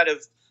sad side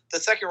of the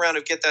second round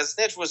of Get That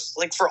Snitch, was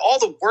like, for all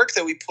the work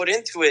that we put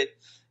into it,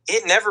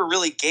 it never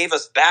really gave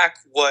us back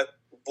what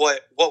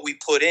we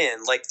put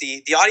in. Like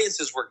the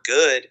audiences were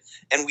good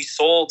and we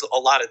sold a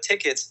lot of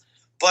tickets,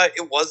 but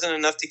it wasn't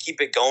enough to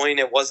keep it going.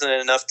 It wasn't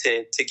enough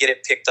to get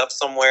it picked up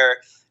somewhere.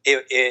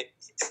 It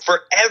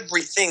for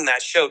everything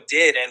that show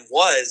did and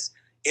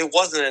it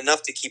wasn't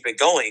enough to keep it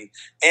going.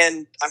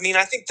 And I mean,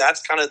 I think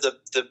that's kind of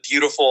the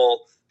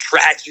beautiful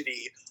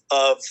tragedy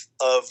of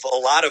a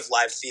lot of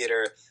live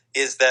theater,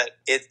 is that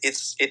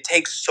it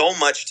takes so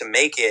much to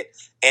make it,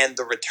 and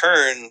the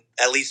return,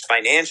 at least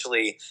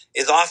financially,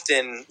 is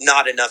often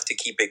not enough to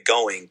keep it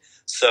going.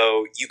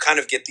 So you kind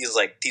of get these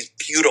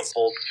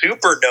beautiful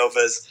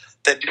supernovas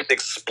that just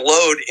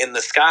explode in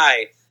the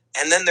sky,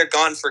 and then they're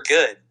gone for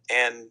good.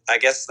 And I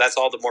guess that's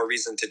all the more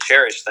reason to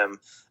cherish them.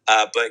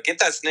 But Get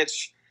That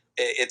Snitch,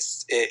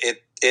 it's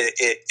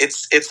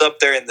up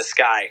there in the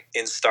sky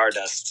in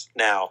stardust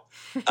now,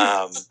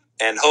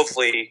 and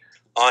hopefully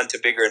on to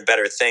bigger and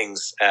better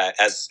things,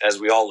 as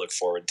we all look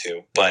forward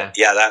to. But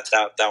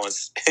that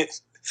one's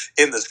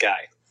in the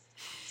sky.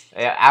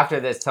 Yeah,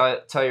 after this,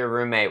 tell your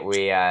roommate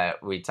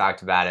we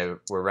talked about it.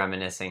 We're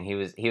reminiscing.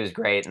 He was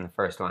great in the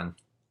first one.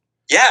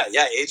 Yeah.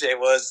 AJ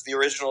was the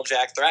original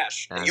Jack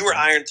Thrash. And you were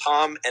Iron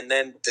Tom, and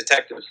then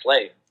Detective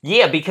Slade.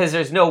 Yeah, because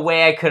there's no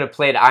way I could have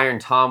played Iron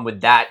Tom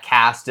with that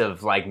cast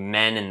of like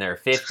men in their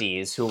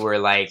 50s who were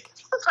like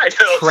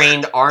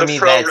trained army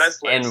vets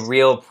and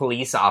real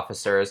police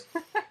officers.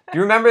 Do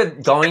you remember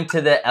going to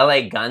the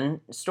LA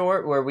gun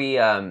store where we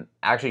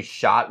actually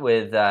shot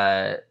with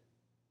who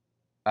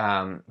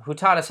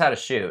taught us how to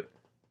shoot?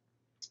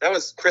 That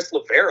was Chris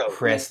Lavero.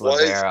 Who was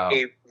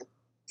a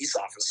police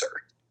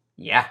officer.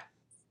 Yeah.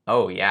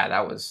 Oh yeah,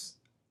 that was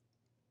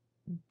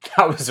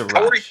a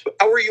rush.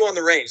 How were you on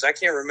the range? I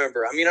can't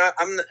remember. I mean,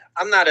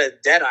 I'm not a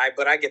deadeye,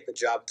 but I get the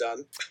job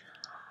done.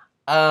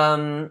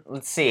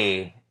 Let's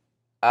see.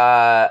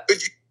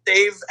 Could you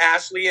save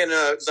Ashley in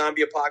a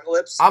zombie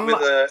apocalypse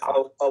with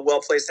a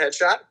well-placed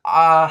headshot?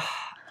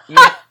 You,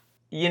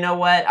 you know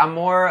what? I'm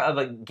more of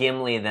a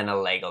Gimli than a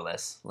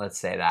Legolas. Let's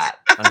say that.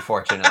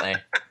 Unfortunately.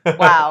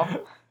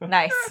 Wow.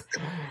 Nice.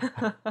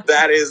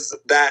 That is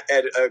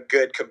a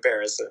good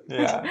comparison.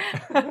 Yeah.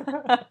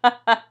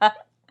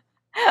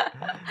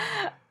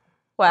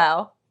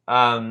 Wow.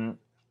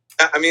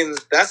 I mean,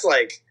 that's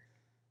like,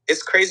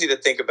 it's crazy to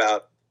think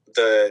about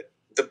the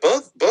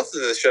both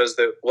of the shows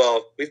that,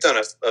 well, we've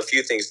done a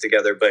few things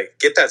together, but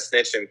Get That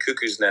Snitch and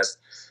Cuckoo's Nest,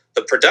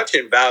 the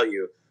production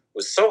value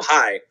was so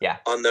high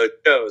on those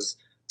shows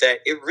that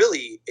it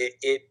really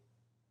it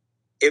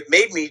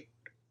made me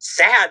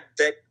sad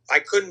that I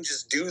couldn't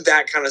just do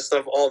that kind of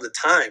stuff all the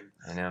time.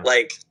 I know.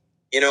 Like,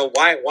 you know,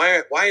 why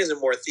isn't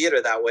more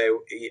theater that way?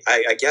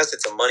 I guess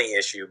it's a money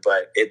issue,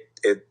 but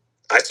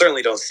I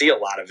certainly don't see a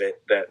lot of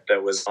it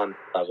that was on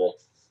that level.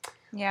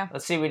 Yeah.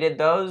 Let's see. We did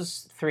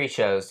those 3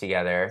 shows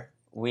together.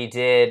 We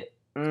did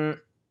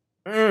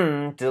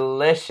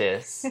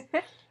Delicious.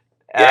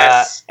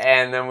 Yes.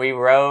 And then we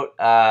wrote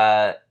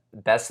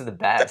Best of the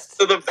Best.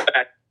 Best of the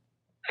Best.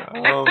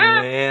 Oh,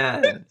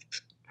 man.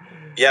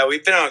 Yeah,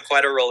 we've been on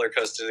quite a roller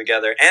coaster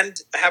together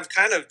and have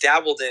kind of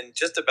dabbled in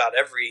just about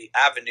every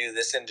avenue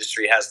this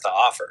industry has to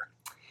offer.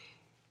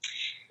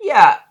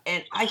 Yeah,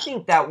 and I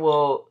think that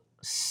will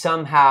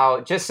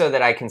somehow, just so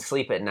that I can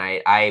sleep at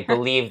night, I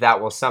believe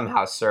that will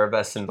somehow serve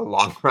us in the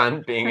long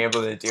run, being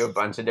able to do a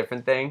bunch of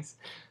different things.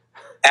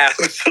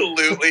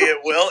 Absolutely,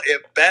 it will.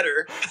 It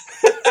better.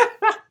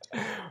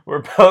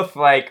 We're both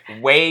like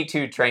way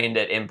too trained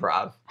at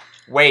improv.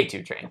 Way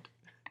too trained.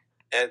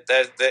 And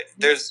that's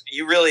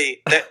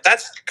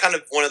kind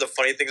of one of the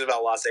funny things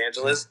about Los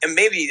Angeles, and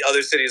maybe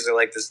other cities are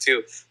like this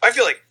too. I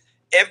feel like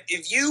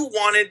if you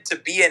wanted to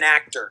be an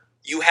actor,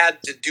 you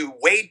had to do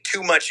way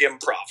too much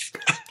improv.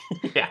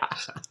 Yeah.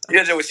 You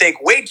had to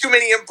take way too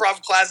many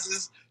improv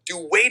classes, do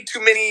way too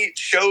many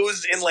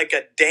shows in like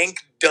a dank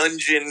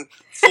dungeon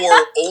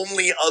for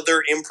only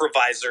other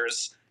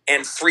improvisers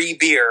and free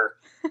beer.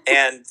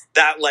 And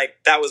that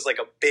was like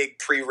a big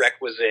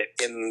prerequisite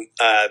in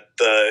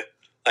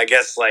I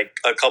guess like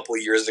a couple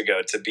years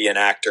ago to be an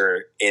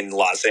actor in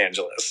Los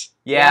Angeles.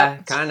 Yeah,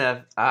 kind of.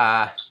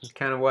 It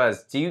kind of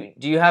was. Do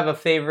you have a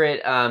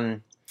favorite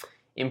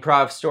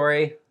improv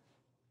story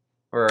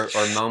or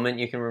moment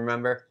you can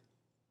remember?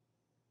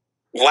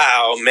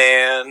 Wow,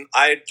 man!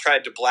 I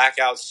tried to black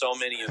out so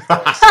many of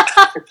those.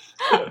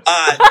 No,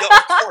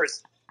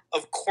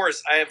 of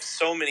course, I have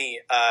so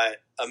many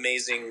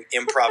amazing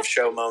improv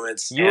show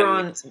moments. You were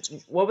on.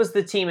 What was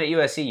the team at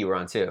USC you were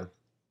on too?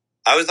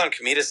 I was on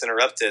Cometus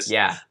Interruptus.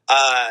 Yeah.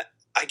 I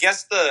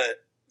guess the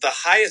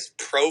highest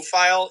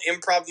profile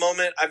improv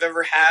moment I've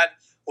ever had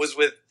was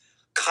with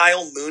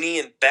Kyle Mooney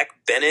and Beck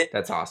Bennett.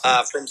 That's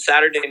awesome. From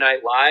Saturday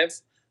Night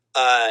Live.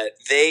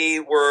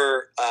 They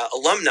were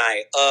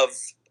alumni of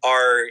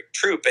our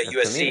troupe at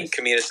USC,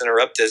 Cometus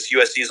Interruptus,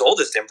 USC's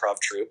oldest improv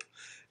troupe.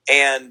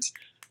 And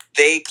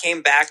they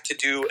came back to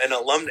do an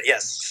alumni.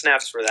 Yes,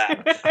 snaps for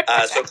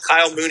that. So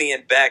Kyle Mooney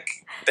and Beck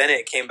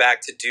Bennett came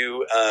back to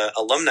do an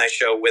alumni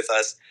show with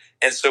us.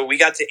 And so we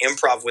got to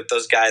improv with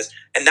those guys.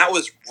 And that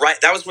was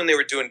when they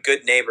were doing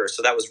Good Neighbor.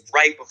 So that was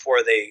right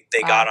before they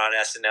got on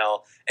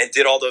SNL and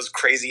did all those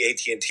crazy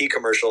AT&T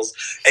commercials.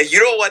 And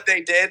you know what they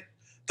did?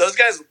 Those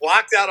guys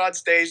walked out on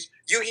stage.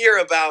 You hear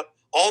about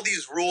all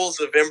these rules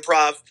of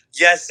improv.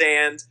 Yes,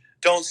 and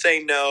don't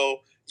say no.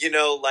 You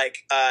know,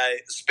 like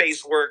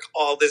space work,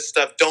 all this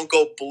stuff. Don't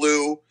go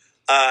blue.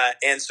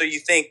 And so you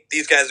think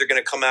these guys are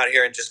going to come out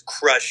here and just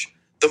crush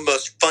the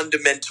most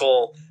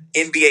fundamental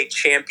NBA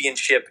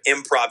championship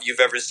improv you've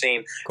ever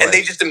seen. And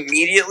they just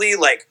immediately,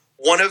 like,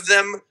 one of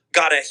them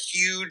got a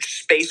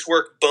huge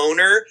spacework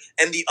boner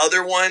and the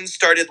other one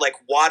started, like,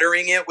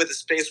 watering it with a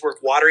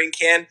spacework watering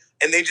can.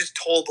 And they just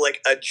told,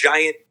 like, a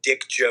giant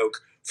dick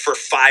joke for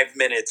 5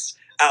 minutes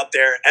out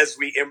there as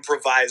we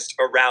improvised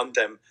around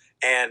them.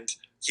 And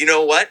you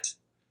know what?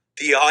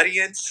 The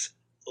audience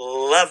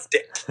loved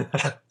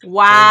it.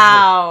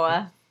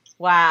 Wow.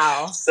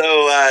 Wow.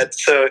 So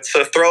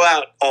throw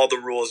out all the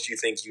rules you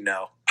think you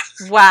know.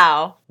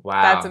 Wow.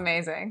 Wow. That's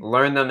amazing.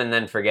 Learn them and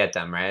then forget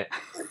them, right?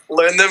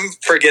 Learn them,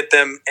 forget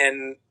them,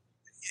 and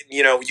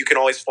you know, you can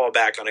always fall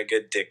back on a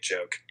good dick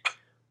joke.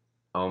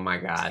 Oh my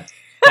God.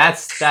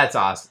 That's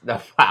awesome.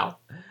 Wow.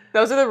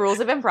 Those are the rules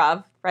of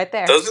improv right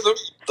there. Those are the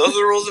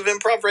rules of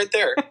improv right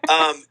there.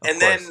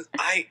 And then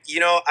I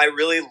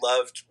really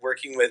loved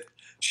working with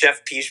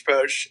Chef Peach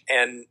Poach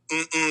and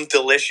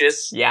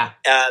Delicious. Yeah.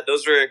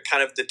 Those were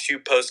kind of the 2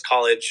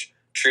 post-college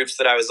troops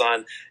that I was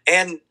on.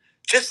 And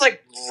just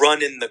like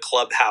running the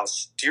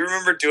Clubhouse. Do you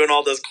remember doing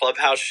all those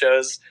Clubhouse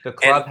shows? The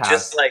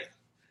Clubhouse. And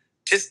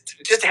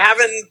just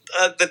having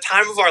the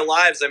time of our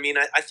lives. I mean,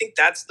 I think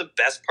that's the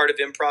best part of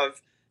improv.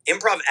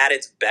 Improv at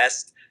its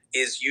best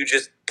is you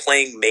just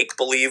playing make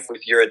believe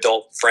with your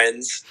adult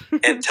friends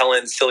and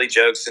telling silly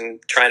jokes and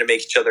trying to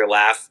make each other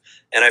laugh.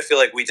 And I feel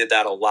like we did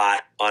that a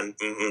lot on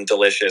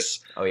Delicious.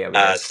 Oh yeah. We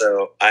did.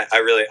 So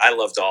I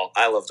loved all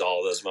of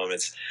those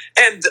moments,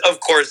 and of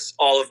course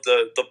all of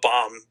the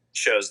bomb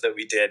shows that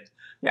we did.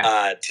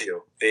 Yeah.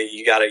 Too.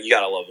 You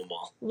gotta love them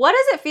all. What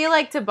does it feel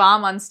like to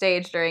bomb on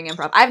stage during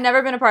improv? I've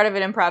never been a part of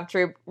an improv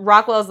troupe.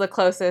 Rockwell's the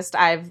closest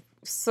I've,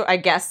 I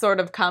guess, sort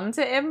of come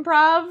to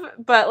improv.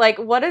 But like,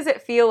 what does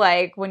it feel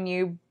like when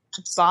you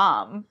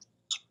bomb?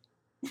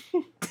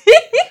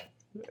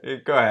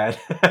 Go ahead.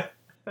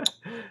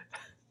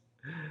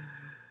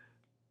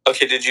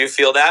 Okay, did you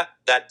feel that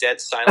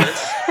dead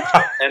silence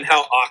and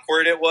how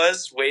awkward it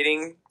was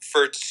waiting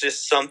for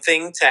just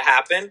something to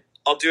happen?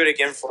 I'll do it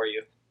again for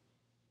you.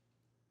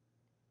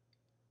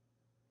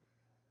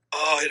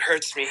 Oh, it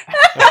hurts me.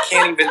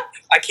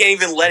 I can't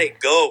even let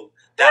it go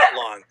that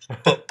long.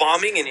 But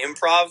bombing and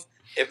improv,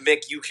 if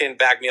Mick, you can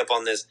back me up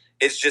on this,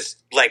 it's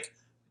just like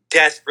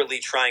desperately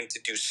trying to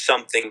do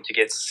something to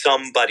get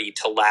somebody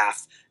to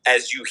laugh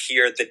as you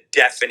hear the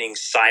deafening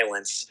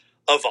silence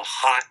of a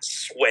hot,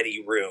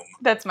 sweaty room.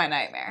 That's my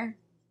nightmare.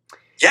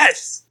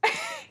 Yes! It's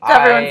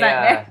everyone's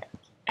nightmare.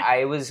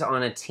 I was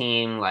on a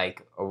team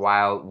like a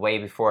while, way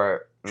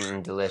before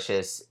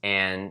Delicious,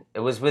 and it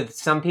was with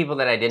some people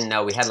that I didn't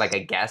know. We had like a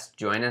guest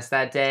join us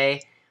that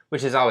day,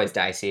 which is always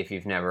dicey if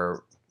you've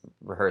never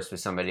rehearsed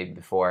with somebody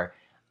before.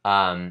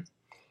 And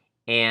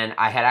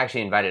I had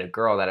actually invited a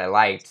girl that I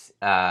liked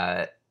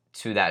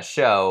to that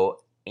show,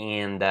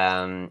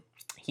 and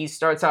he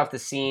starts off the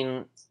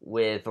scene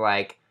with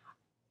like,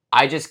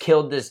 "I just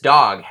killed this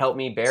dog, help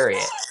me bury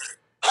it."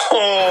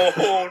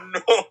 Oh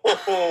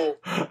no!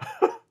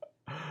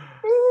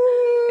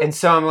 And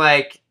so I'm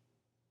like,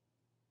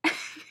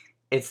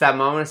 it's that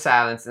moment of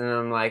silence, and then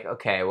I'm like,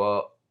 okay,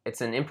 well, it's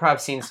an improv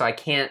scene, so I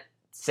can't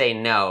say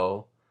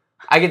no.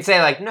 I could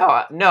say like,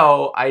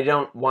 no, I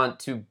don't want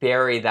to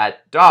bury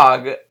that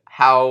dog.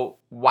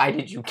 Why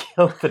did you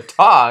kill the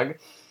dog?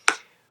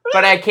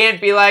 But I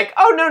can't be like,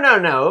 oh,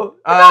 no.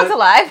 The dog's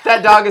alive.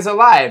 That dog is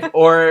alive.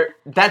 Or,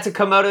 that's a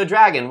Komodo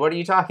dragon. What are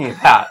you talking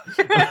about?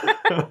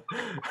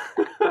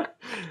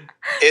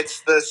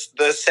 It's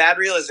the sad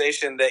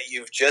realization that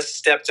you've just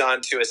stepped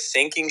onto a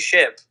sinking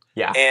ship.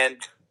 Yeah. And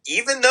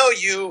even though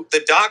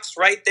the dock's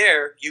right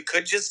there, you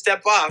could just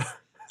step off.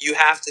 You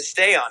have to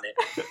stay on it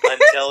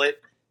until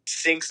it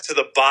sinks to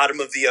the bottom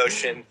of the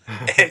ocean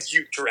and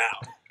you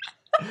drown.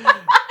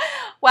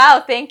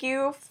 Wow, thank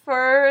you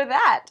for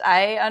that.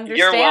 I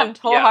understand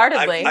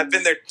wholeheartedly. Yeah, I've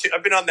been there.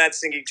 I've been on that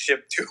sinking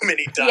ship too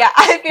many times. Yeah,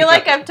 I feel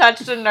like I've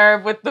touched a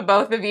nerve with the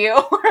both of you,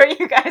 where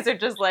you guys are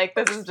just like,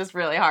 this is just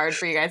really hard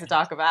for you guys to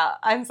talk about.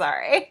 I'm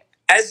sorry.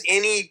 As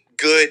any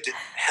good,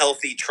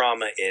 healthy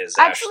trauma is,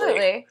 Absolutely.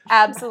 Ashley.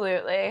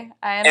 Absolutely.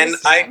 I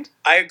understand. And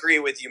I agree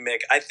with you, Mick.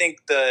 I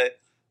think the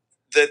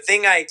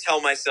thing I tell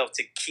myself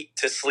to keep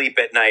to sleep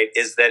at night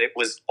is that it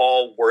was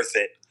all worth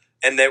it,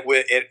 and that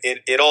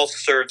it all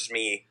serves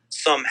me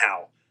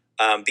somehow.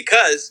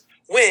 Because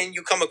when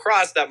you come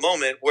across that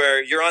moment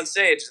where you're on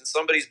stage and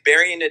somebody's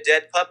burying a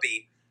dead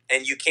puppy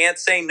and you can't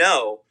say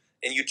no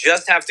and you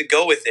just have to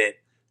go with it,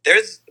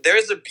 there's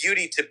a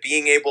beauty to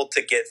being able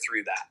to get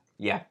through that.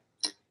 Yeah.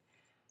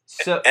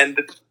 So Go ahead.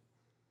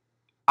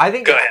 I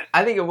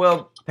think it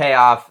will pay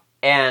off,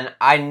 and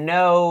I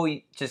know,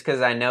 just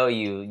because I know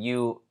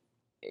you,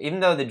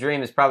 even though the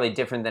dream is probably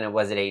different than it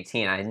was at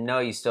 18, I know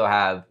you still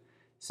have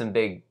some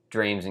big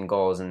dreams and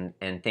goals and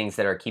things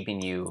that are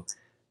keeping you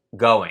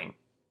going.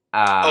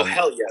 Oh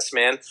hell yes,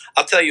 man!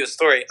 I'll tell you a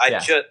story.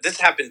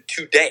 This happened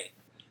today.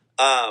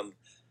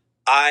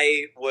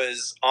 I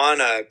was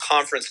on a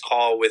conference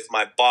call with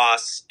my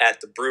boss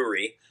at the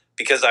brewery,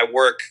 because I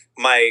work,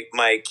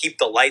 my keep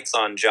the lights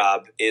on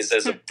job is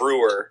as a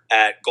brewer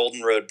at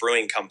Golden Road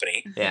Brewing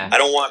Company. Yeah. I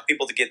don't want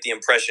people to get the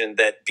impression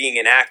that being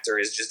an actor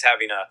is just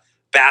having a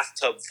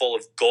bathtub full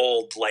of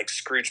gold like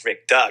Scrooge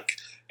McDuck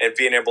and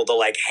being able to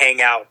like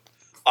hang out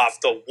off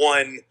the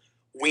one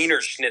Wiener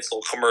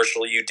Schnitzel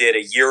commercial you did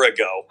a year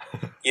ago.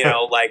 You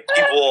know, like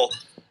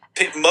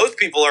most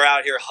people are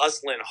out here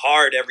hustling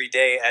hard every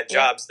day at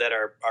jobs that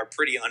are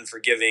pretty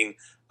unforgiving,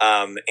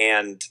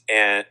 and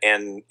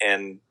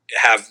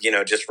have,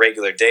 just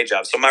regular day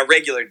jobs. So my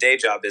regular day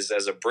job is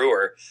as a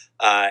brewer,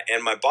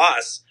 and my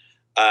boss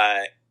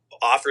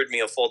offered me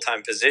a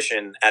full-time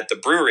position at the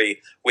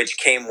brewery, which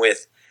came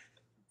with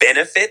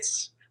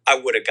benefits. I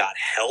would have got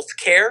health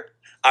care.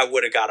 I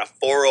would have got a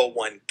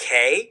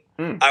 401k.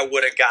 I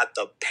would have got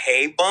the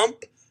pay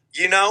bump,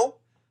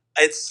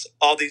 It's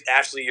all these,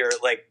 Ashley, your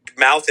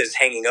mouth is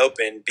hanging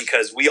open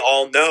because we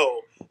all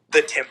know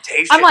the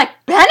temptation. I'm like,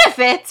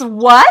 benefits?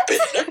 What?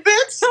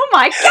 Benefits? Oh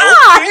my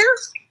God.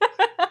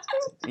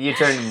 You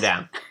turned him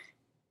down.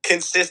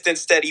 Consistent,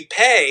 steady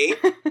pay,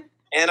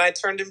 and I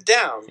turned him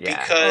down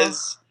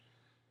because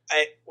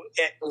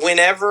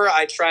whenever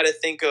I try to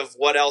think of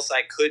what else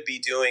I could be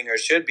doing or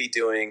should be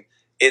doing,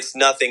 it's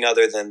nothing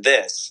other than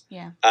this,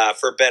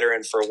 for better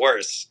and for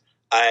worse.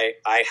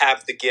 I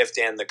have the gift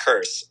and the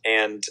curse,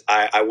 and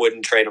I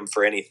wouldn't trade them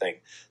for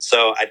anything.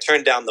 So I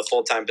turned down the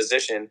full-time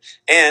position,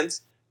 and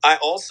I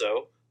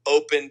also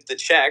opened the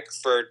check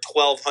for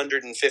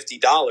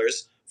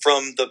 $1,250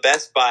 from the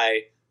Best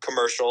Buy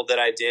commercial that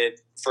I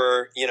did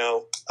for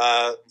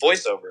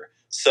voiceover.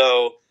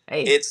 So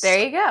Hey, There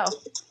you go.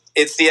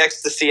 it's the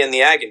ecstasy and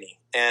the agony,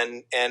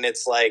 and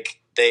it's like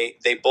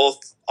they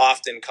both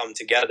often come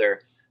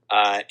together,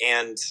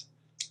 and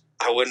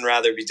I wouldn't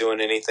rather be doing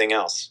anything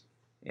else.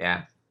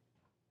 yeah.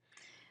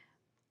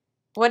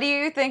 What do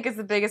you think is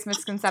the biggest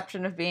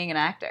misconception of being an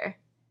actor?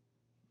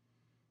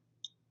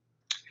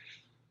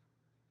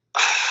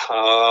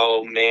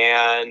 Oh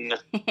man,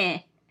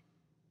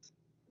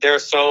 there are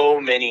so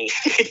many.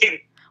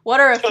 What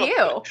are a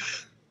few?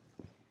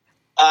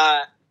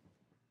 I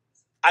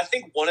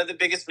think one of the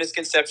biggest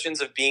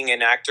misconceptions of being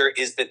an actor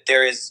is that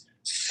there is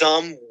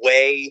some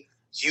way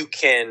you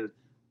can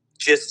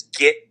just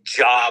get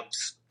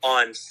jobs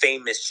on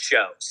famous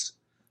shows.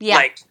 Yeah.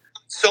 Like,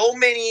 so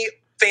many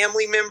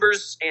family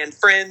members and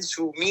friends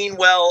who mean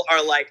well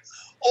are like,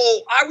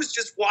 oh, I was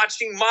just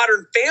watching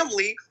Modern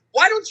Family.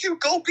 Why don't you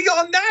go be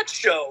on that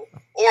show?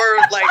 Or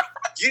like,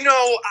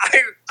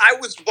 I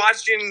was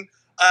watching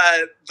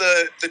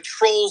the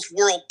Trolls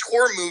World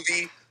Tour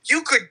movie.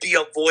 You could be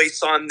a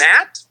voice on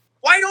that.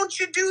 Why don't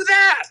you do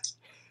that?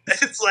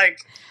 It's like,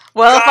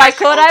 well, if I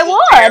could, I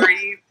would.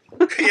 Terry.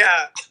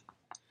 Yeah.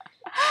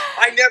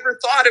 I never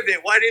thought of it.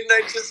 Why didn't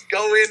I just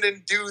go in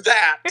and do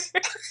that?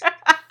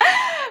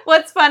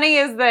 What's funny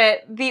is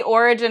that the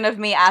origin of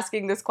me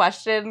asking this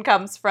question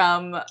comes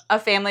from a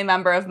family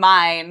member of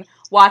mine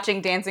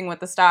watching Dancing with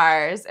the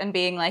Stars and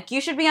being like,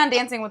 you should be on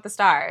Dancing with the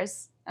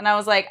Stars. And I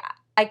was like,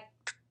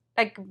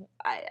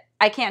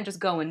 I can't just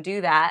go and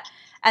do that.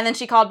 And then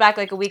she called back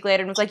like a week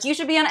later and was like, you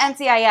should be on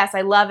NCIS.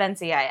 I love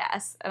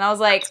NCIS. And I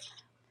was like,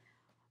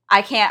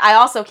 I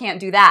also can't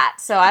do that.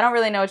 So I don't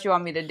really know what you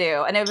want me to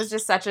do. And it was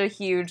just such a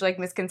huge like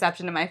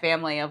misconception in my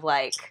family of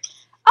like,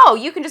 oh,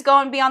 you can just go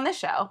and be on this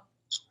show.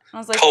 And I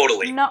was like,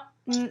 totally.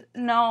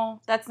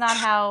 No, that's not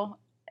how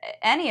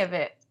any of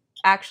it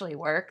actually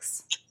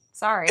works.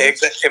 Sorry.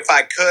 If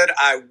I could,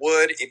 I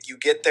would. If you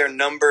get their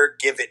number,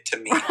 give it to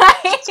me.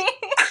 Right?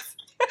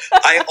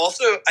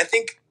 I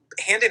think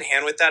hand in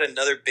hand with that,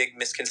 another big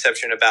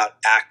misconception about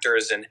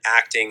actors and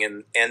acting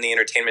and the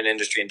entertainment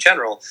industry in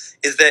general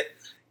is that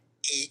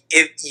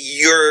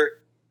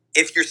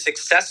if you're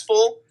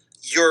successful,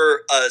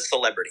 you're a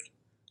celebrity.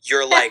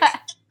 You're like,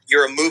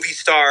 you're a movie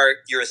star,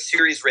 you're a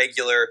series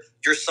regular,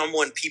 you're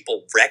someone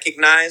people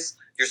recognize,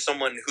 you're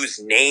someone whose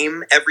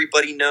name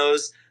everybody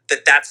knows,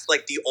 that's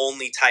like the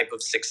only type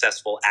of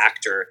successful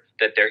actor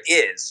that there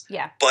is.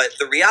 Yeah. But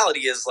the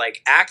reality is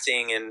like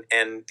acting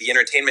and the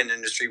entertainment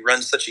industry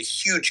runs such a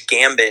huge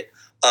gambit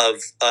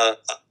of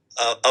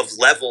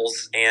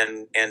levels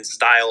and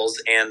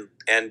styles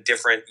and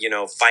different,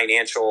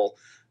 financial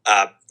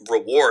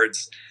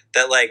rewards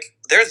that like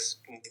there's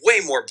way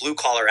more blue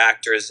collar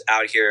actors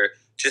out here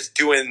just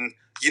doing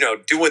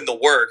the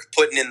work,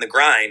 putting in the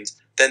grind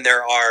than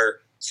there are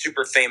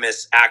super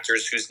famous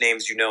actors whose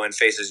names you know and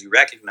faces you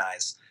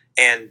recognize.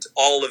 And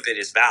all of it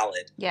is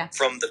valid. Yeah.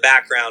 From the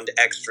background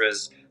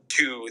extras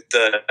to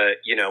the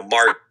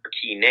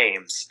marquee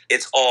names.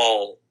 It's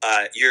all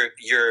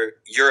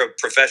you're a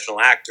professional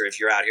actor if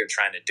you're out here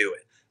trying to do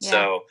it. Yeah.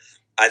 So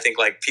I think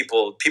like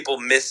people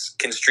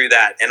misconstrue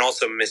that and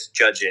also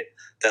misjudge it.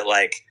 That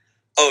like,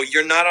 oh,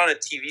 you're not on a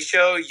TV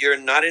show, you're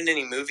not in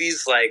any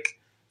movies, like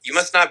you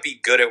must not be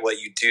good at what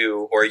you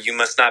do, or you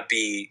must not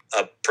be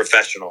a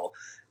professional.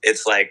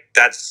 It's like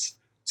that's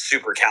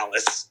super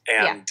callous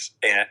and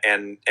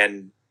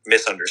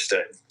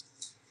misunderstood.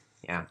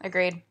 Yeah.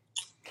 Agreed.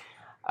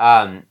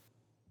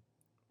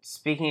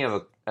 Speaking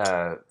of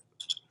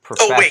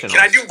professionals. Oh wait, can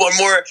I do one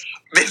more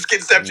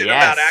misconception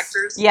about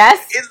actors?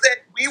 Yes. Is that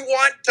we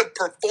want to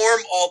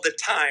perform all the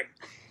time.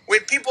 When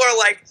people are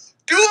like,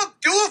 do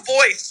a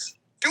voice,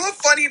 do a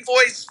funny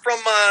voice from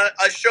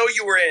a show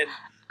you were in.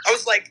 I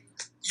was like,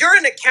 you're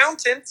an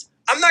accountant.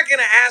 I'm not going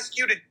to ask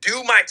you to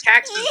do my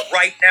taxes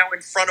right now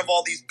in front of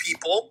all these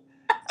people.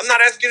 I'm not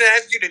going to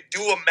ask you to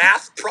do a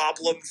math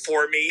problem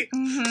for me.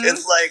 Mm-hmm.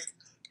 It's like,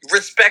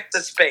 respect the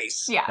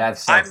space. Yeah.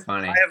 That's so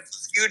funny. I have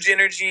huge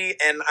energy,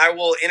 and I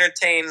will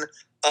entertain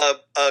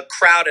a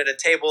crowd at a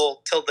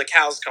table till the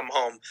cows come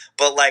home.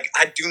 But, like,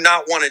 I do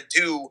not want to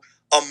do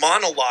a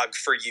monologue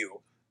for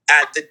you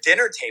at the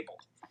dinner table.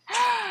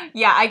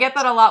 Yeah, I get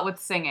that a lot with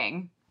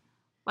singing.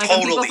 Like,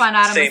 when people find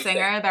out I'm a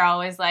singer, they're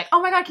always like,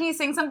 oh my God, can you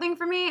sing something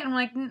for me? And I'm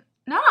like, no.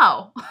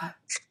 No, I'm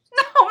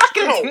not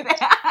going to do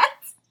that.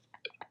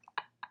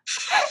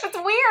 It's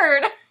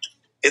weird.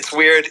 It's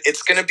weird.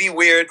 It's going to be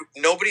weird.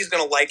 Nobody's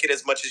going to like it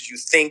as much as you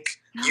think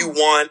you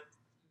want.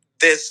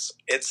 This,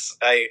 it's,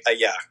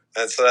 yeah.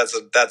 That's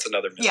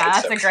another misconception. Yeah,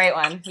 that's a great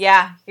one.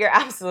 Yeah, you're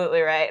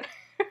absolutely right.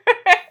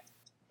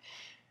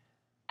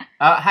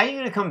 How are you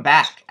going to come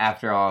back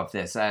after all of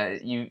this?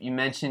 You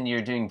mentioned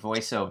you're doing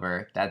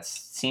voiceover. That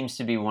seems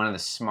to be one of the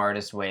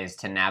smartest ways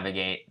to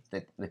navigate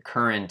the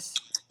current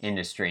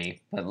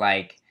industry. But,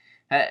 like,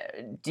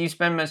 Do you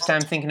spend much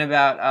time thinking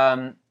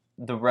about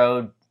the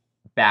road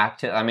back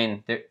to? I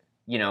mean,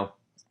 you know,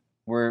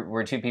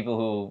 we're two people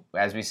who,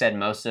 as we said,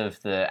 most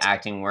of the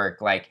acting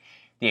work, like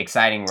the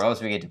exciting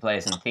roles we get to play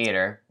is in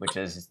theater, which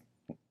is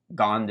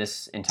gone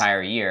this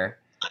entire year.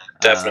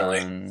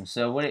 Definitely.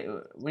 So what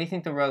do you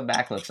think the road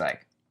back looks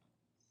like?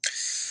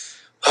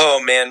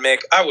 Oh man, Mick,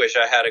 I wish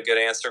I had a good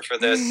answer for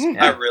this.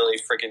 Yeah. I really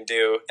freaking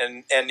do.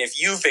 And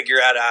if you figure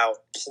it out,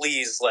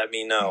 please let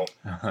me know.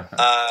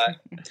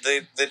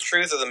 The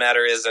truth of the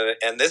matter is,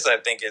 and this I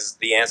think is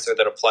the answer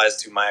that applies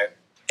to my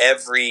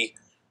every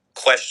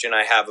question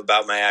I have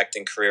about my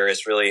acting career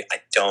is really I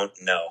don't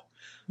know.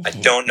 I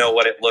don't know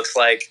what it looks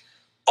like.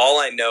 All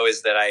I know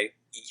is that I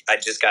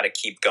just got to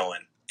keep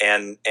going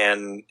and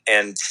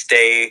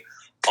stay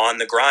on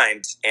the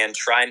grind and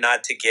try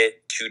not to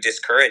get too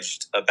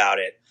discouraged about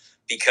it,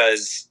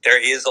 because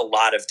there is a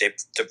lot of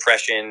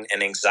depression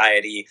and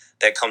anxiety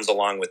that comes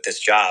along with this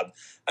job.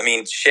 I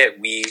mean, shit,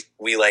 we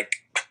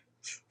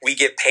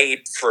get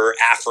paid for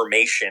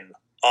affirmation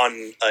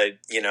on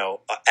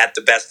at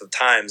the best of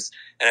times,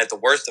 and at the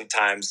worst of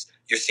times,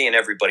 you're seeing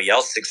everybody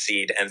else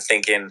succeed and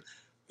thinking,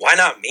 why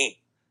not me?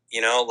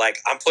 Like,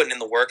 I'm putting in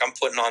the work, I'm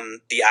putting on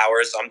the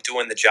hours, I'm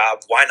doing the job.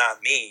 Why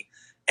not me?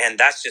 And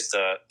that's just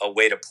a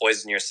way to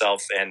poison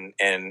yourself and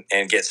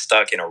get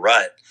stuck in a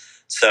rut.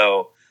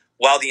 So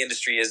while the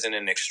industry is in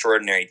an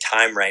extraordinary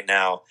time right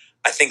now,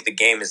 I think the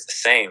game is the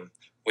same,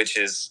 which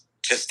is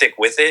just stick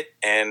with it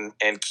and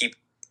keep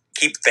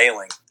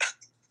failing.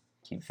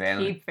 Keep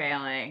failing. Keep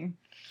failing.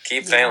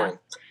 Keep failing.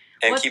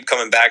 And keep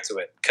coming back to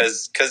it.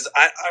 Because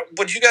I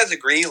would you guys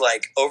agree,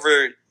 like,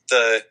 over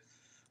the...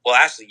 Well,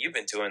 Ashley, you've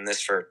been doing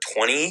this for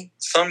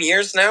 20-some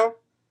years now?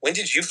 When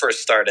did you first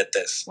start at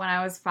this? When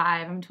I was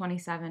 5. I'm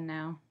 27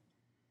 now.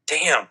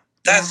 Damn.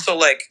 That's so,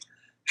 like,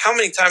 how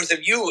many times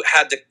have you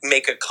had to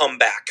make a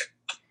comeback?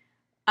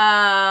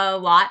 A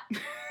lot.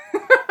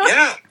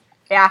 Yeah.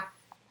 Yeah.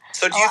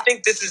 So do you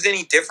think this is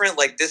any different?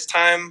 Like, this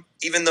time,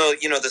 even though,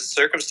 the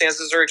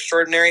circumstances are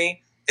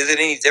extraordinary, is it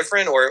any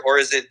different, or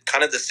is it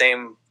kind of the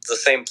same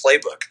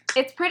playbook?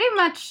 It's pretty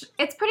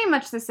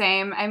much the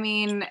same. I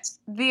mean,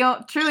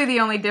 truly the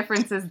only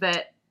difference is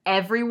that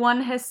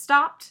everyone has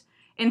stopped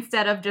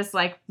instead of just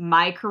like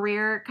my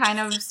career kind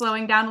of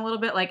slowing down a little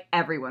bit. Like,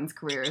 everyone's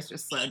career is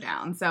just slowed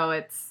down. So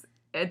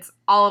it's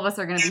all of us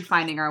are going to be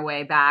finding our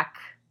way back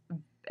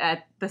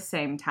at the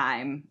same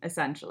time,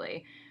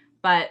 essentially.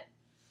 But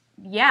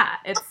yeah,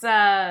 it's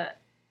a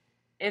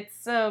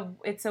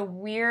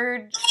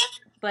weird,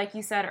 like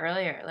you said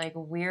earlier, like a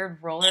weird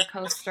roller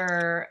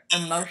coaster,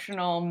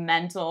 emotional,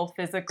 mental,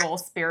 physical,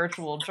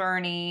 spiritual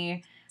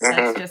journey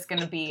that's just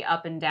going to be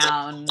up and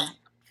down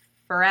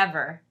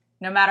forever.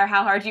 No matter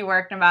how hard you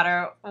work, no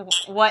matter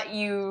what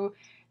you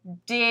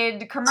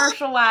did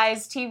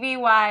commercial-wise,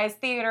 TV-wise,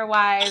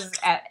 theater-wise,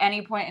 at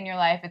any point in your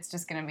life, it's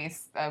just going to be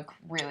a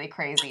really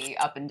crazy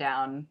up and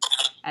down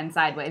and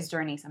sideways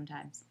journey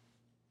sometimes.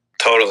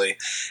 Totally.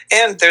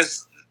 And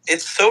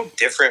it's so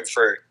different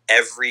for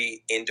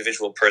every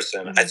individual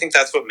person. Mm-hmm. I think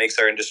that's what makes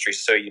our industry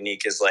so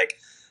unique, is like,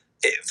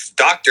 if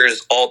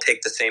doctors all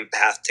take the same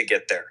path to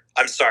get there.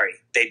 I'm sorry,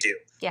 they do.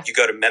 Yeah. You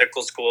go to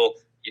medical school,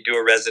 you do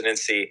a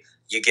residency,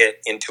 you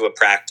get into a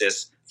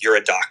practice, you're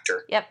a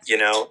doctor. Yep.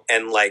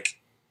 And like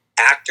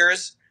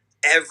actors,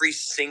 every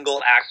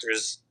single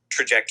actor's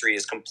trajectory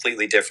is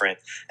completely different.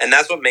 And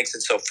that's what makes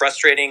it so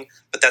frustrating,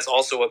 but that's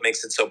also what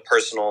makes it so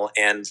personal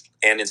and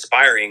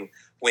inspiring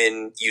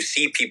when you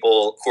see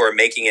people who are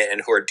making it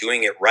and who are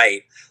doing it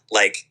right.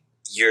 Like,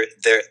 you're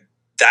there.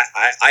 That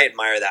I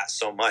admire that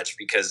so much,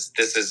 because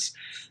this is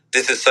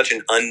such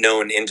an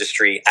unknown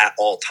industry at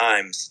all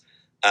times,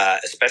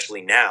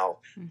 especially now.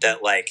 Mm-hmm.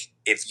 That, like,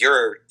 if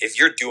you're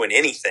doing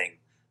anything,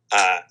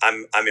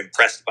 I'm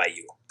impressed by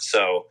you.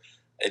 So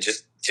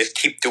just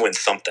keep doing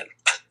something.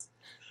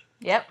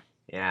 Yep.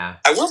 Yeah.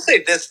 I will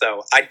say this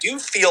though, I do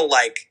feel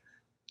like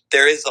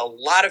there is a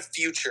lot of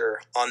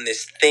future on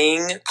this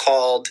thing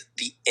called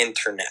the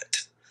internet,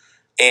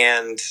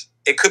 and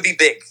it could be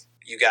big.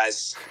 You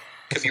guys.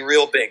 Could be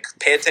real big.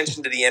 Pay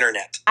attention to the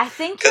internet. I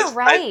think you're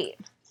right.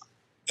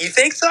 You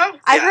think so?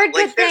 I've heard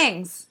good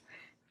things.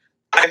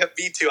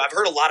 Me too. I've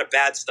heard a lot of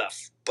bad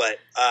stuff, but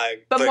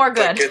more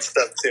good. But good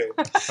stuff too.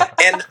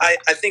 And I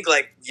think,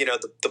 like,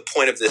 the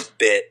point of this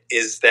bit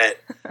is that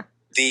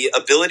the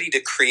ability to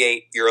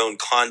create your own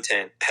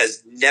content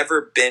has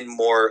never been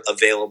more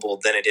available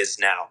than it is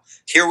now.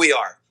 Here we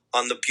are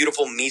on the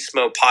beautiful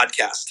Mismo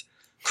podcast,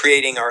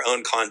 creating our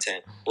own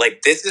content.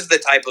 Like, this is the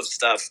type of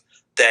stuff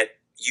that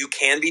you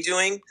can be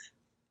doing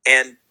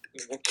and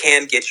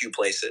can get you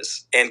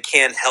places and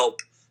can help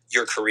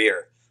your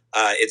career.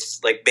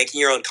 It's like making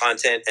your own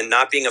content and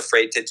not being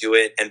afraid to do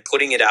it and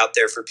putting it out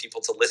there for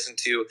people to listen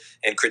to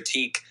and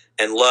critique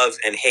and love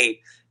and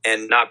hate,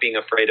 and not being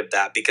afraid of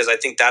that, because I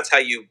think that's how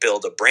you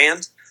build a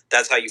brand.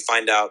 That's how you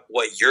find out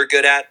what you're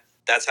good at.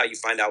 That's how you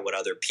find out what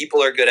other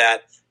people are good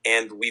at.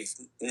 And we've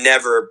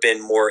never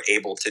been more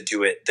able to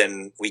do it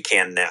than we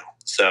can now.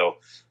 So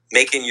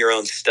making your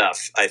own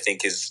stuff, I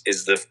think, is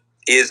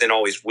and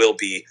always will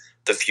be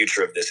the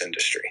future of this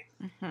industry.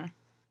 Mm-hmm.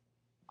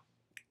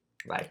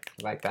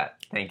 Like that.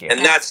 Thank you. And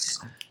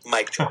that's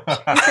Mike Jones.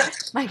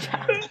 My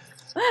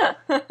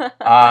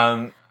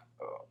God.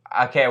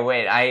 Okay,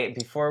 wait.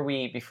 Before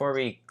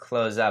we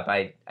close up,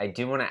 I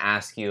do want to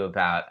ask you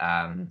about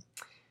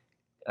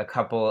a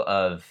couple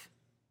of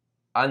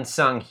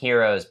unsung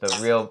heroes, but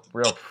real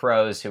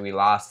pros who we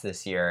lost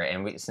this year.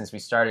 And since we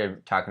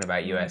started talking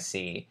about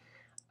USC,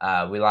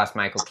 we lost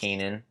Michael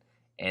Keenan,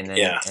 and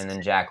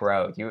then Jack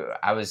Rowe.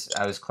 I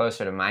was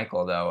closer to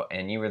Michael though,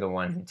 and you were the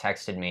one who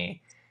texted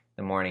me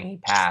the morning he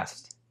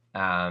passed.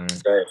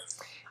 Right.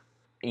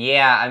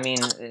 Yeah, I mean,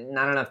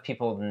 not enough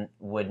people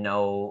would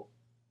know.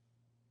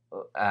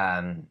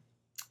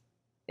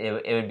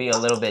 It would be a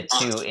little bit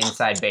too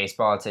inside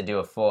baseball to do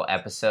a full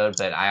episode,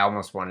 but I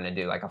almost wanted to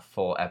do like a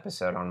full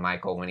episode on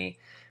Michael when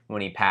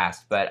he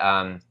passed. But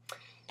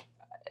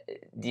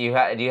do you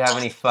have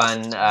any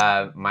fun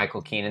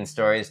Michael Keenan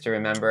stories to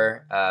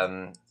remember?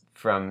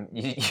 From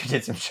you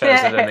did some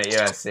shows with him at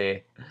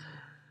USC.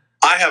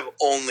 I have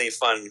only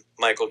fun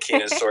Michael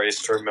Keenan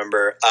stories to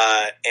remember.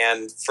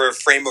 And for a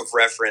frame of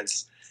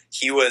reference,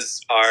 he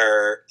was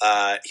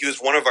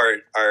one of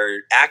our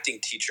acting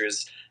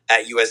teachers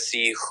at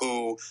USC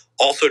who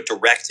also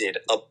directed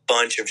a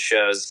bunch of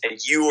shows. And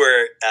you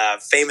were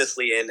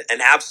famously in An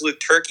Absolute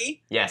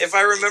Turkey, yes, if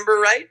I remember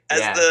right, as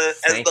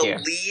yes,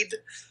 the lead,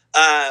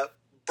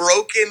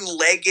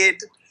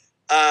 broken-legged,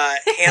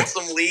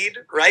 handsome lead,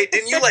 right?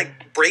 Didn't you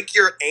like break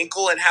your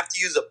ankle and have to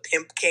use a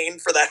pimp cane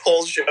for that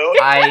whole show?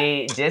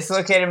 I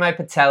dislocated my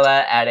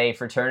patella at a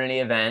fraternity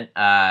event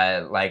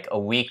like a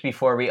week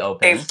before we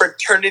opened. A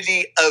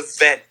fraternity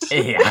event.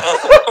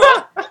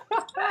 Yeah.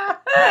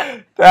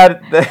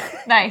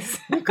 Nice.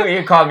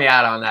 You called me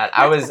out on that.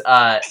 I was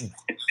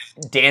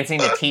dancing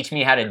to Teach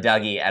Me How to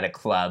Dougie at a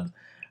club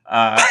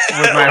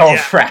with my old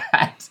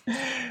frat.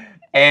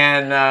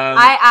 And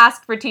I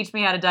asked for Teach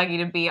Me How to Dougie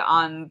to be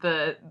on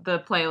the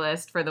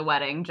playlist for the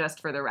wedding,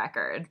 just for the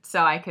record,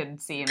 so I could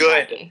see him.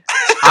 Good. Dougie.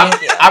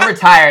 I'm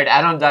retired.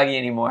 I don't Dougie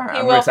anymore. He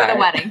I'm will retired. for the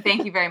wedding.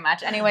 Thank you very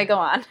much. Anyway, go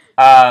on.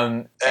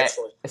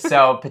 Excellent.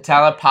 So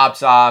patella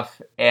pops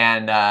off,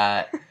 and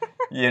I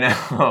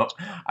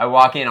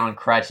walk in on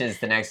crutches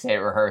the next day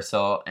at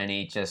rehearsal, and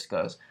he just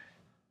goes,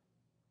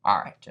 "All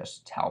right,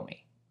 just tell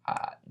me,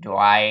 do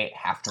I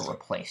have to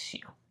replace you?"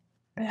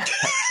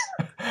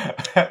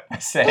 I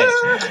said,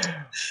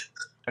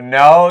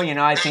 "No,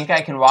 I think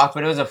I can walk,"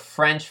 but it was a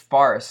French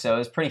farce, so it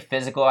was pretty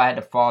physical. I had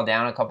to fall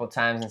down a couple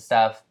times and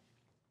stuff.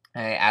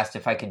 And I asked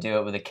if I could do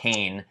it with a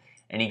cane,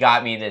 and he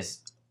got me this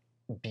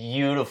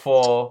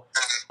beautiful,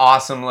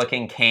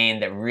 awesome-looking cane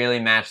that really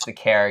matched the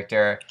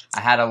character.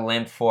 I had a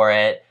limp for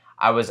it.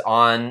 I was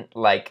on,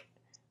 like,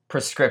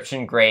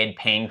 prescription-grade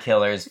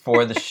painkillers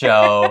for the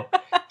show.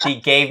 He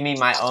gave me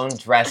my own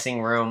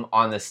dressing room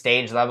on the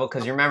stage level,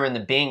 because you remember in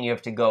the Bing, you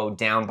have to go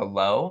down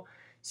below.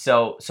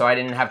 So I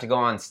didn't have to go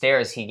on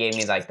stairs. He gave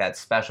me, like, that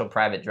special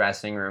private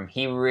dressing room.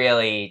 He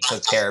really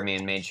took care of me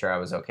and made sure I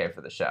was okay for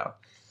the show.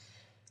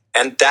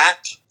 And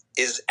that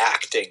is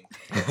acting.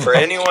 For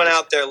anyone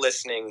out there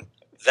listening,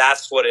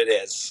 that's what it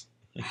is.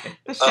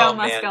 The show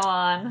must go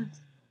on.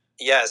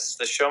 Yes,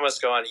 the show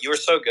must go on. You were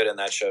so good in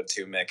that show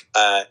too, Mick,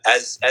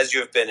 as you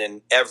have been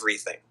in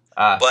everything.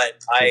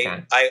 But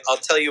I'll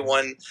tell you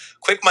one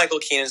quick Michael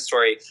Keenan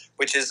story,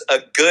 which is a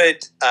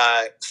good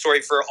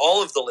story for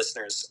all of the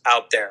listeners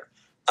out there,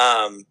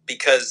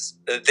 because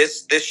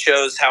this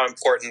shows how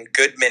important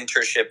good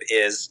mentorship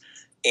is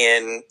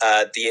in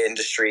the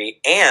industry,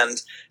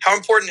 and how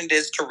important it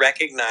is to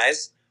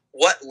recognize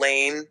what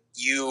lane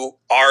you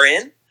are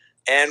in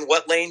and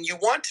what lane you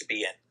want to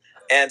be in.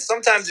 And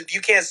sometimes if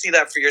you can't see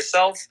that for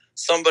yourself,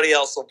 somebody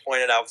else will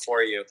point it out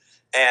for you.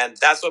 And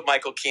that's what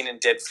Michael Keenan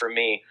did for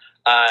me.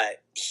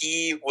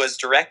 He was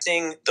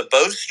directing The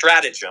Beau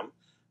Stratagem,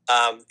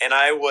 and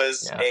I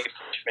was a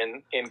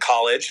freshman in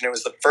college, and it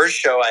was the first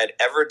show I had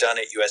ever done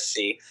at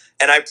USC.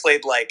 And I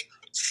played like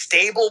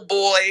Stable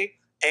Boy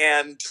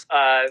and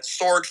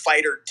Sword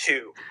Fighter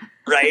 2,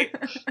 right?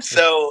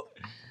 So,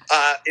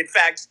 in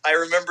fact, I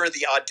remember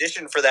the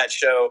audition for that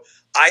show.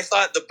 I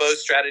thought The Beau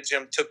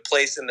Stratagem took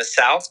place in the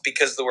South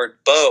because the word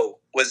beau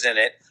was in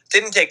it.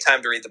 Didn't take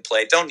time to read the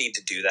play. Don't need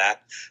to do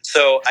that.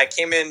 So I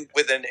came in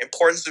with an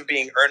importance of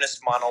being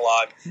earnest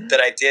monologue that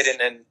I did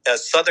in a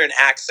Southern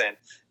accent.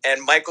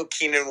 And Michael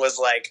Keenan was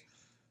like,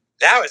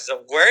 "That was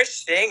the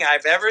worst thing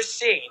I've ever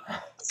seen.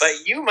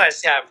 But you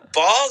must have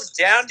balls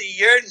down to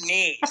your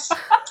knees."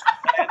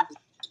 And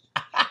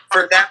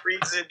for that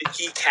reason,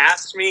 he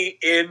cast me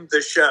in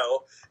the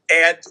show.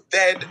 And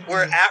then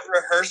we're at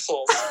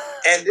rehearsals.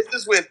 And this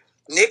is with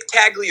Nick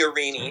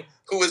Tagliarini,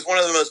 who was one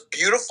of the most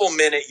beautiful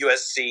men at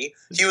USC.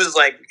 He was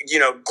like,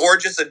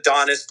 gorgeous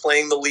Adonis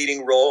playing the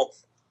leading role.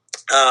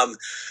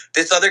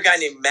 This other guy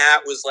named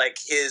Matt was like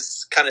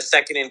his kind of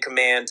second in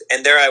command.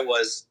 And there I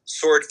was,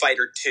 Sword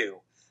Fighter 2.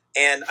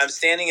 And I'm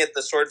standing at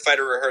the Sword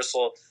Fighter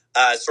rehearsal,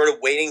 sort of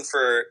waiting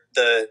for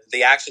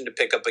the action to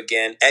pick up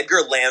again.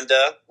 Edgar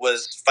Lambda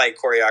was fight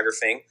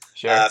choreographing,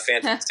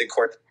 fantastic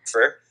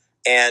choreographer.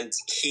 And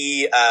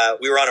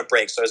we were on a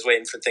break, so I was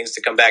waiting for things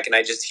to come back, and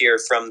I just hear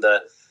from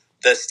the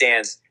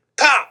stands,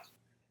 "Pow!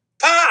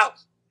 Pop,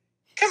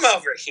 come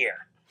over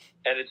here.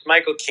 And it's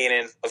Michael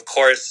Keaton, of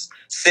course,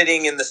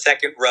 sitting in the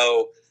second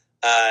row,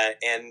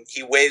 and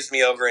he waves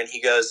me over and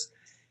he goes,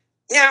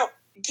 now,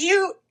 do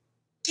you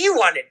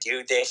want to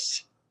do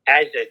this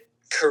as a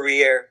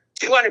career?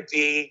 Do you want to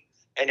be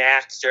an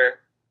actor?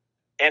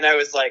 And I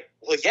was like,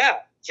 well, yeah,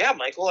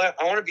 Michael, I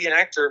want to be an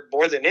actor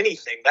more than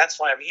anything. That's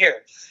why I'm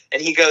here.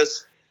 And he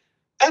goes,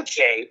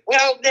 okay,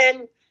 well,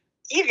 then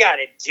you got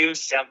to do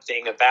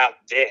something about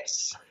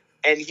this.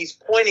 And he's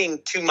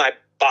pointing to my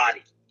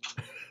body.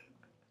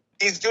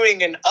 He's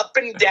doing an up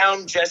and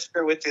down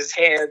gesture with his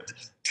hand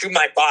to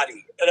my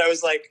body. And I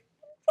was like,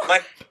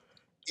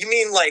 you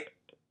mean like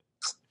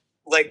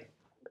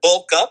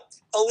bulk up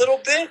a little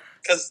bit?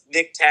 Because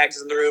Nick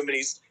Tagg's in the room and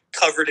he's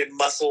covered in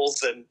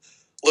muscles and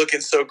looking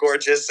so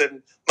gorgeous.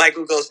 And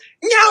Michael goes,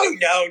 no,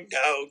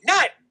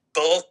 not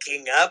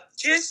bulking up,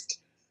 just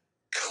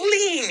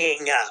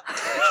cleaning up.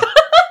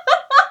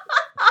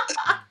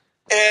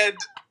 And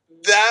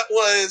that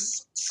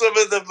was some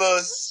of the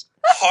most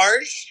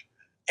harsh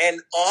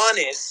and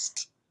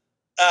honest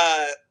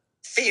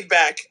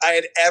feedback I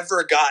had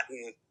ever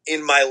gotten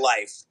in my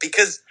life.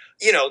 Because,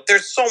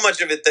 there's so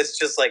much of it that's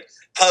just like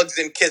hugs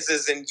and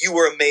kisses and you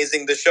were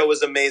amazing, the show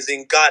was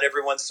amazing, God,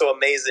 everyone's so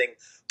amazing.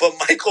 But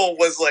Michael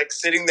was like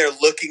sitting there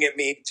looking at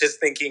me just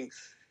thinking,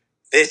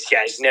 this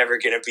guy's never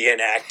going to be an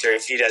actor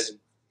if he doesn't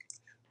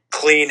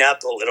clean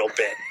up a little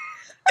bit.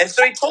 And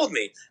so he told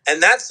me.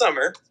 And that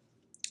summer,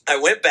 I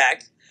went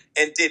back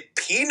and did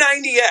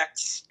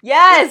P90X.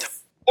 Yes.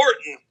 With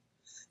Horton.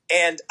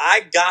 And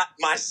I got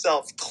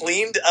myself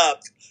cleaned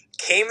up,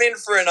 came in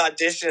for an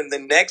audition the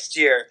next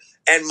year,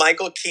 and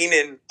Michael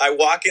Keaton, I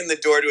walk in the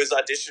door to his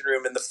audition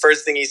room, and the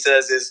first thing he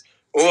says is,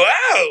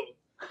 wow,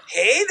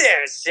 hey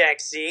there,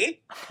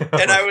 sexy.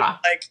 And I was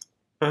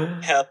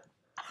like, hell,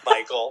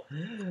 Michael.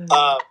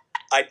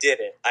 I did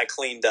it. I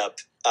cleaned up.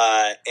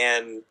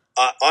 And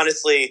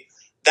honestly,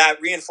 that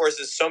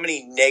reinforces so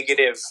many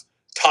negative,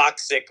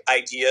 toxic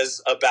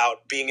ideas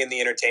about being in the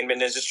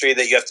entertainment industry,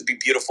 that you have to be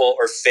beautiful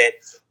or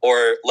fit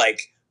or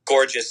like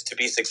gorgeous to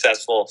be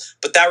successful.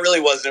 But that really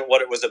wasn't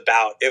what it was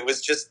about. It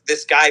was just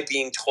this guy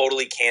being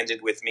totally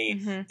candid with me,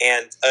 Mm-hmm.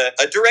 and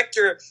a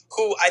director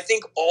who I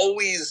think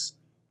always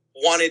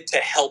wanted to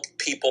help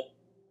people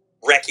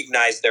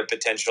recognize their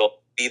potential,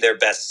 be their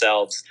best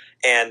selves.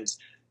 And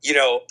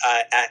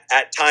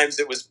at times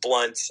it was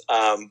blunt,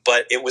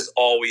 but it was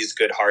always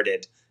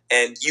good-hearted.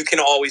 And you can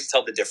always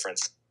tell the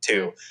difference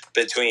too,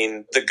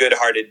 between the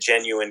good-hearted,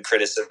 genuine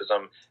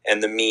criticism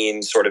and the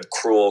mean, sort of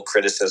cruel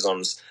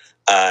criticisms.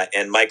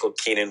 And Michael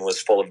Keaton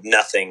was full of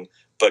nothing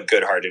but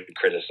good-hearted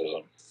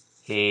criticism.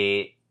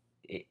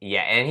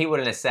 And he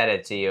wouldn't have said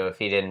it to you if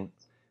he didn't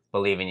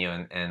believe in you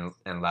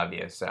and love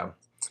you. So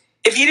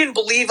if he didn't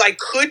believe I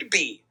could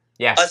be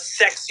a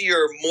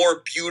sexier,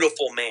 more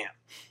beautiful man.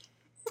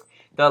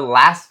 The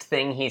last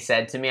thing he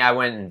said to me, I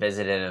went and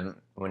visited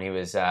him when he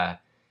was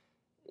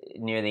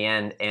near the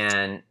end,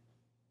 and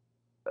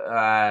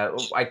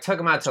I took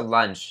him out to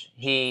lunch.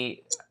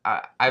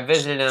 I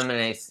visited him, and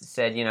I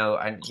said,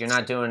 you're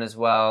not doing as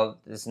well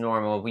as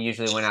normal. We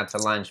usually went out to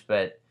lunch,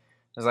 but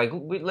I was like,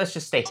 let's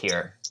just stay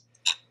here.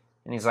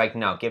 And he's like,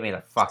 no, get me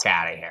the fuck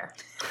out of here.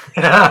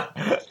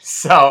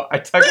 So I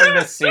took him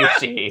to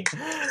sushi.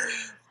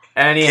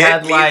 And he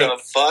had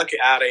the fuck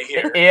out of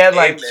here. He had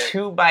like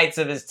 2 bites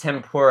of his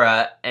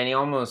tempura, and he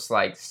almost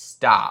like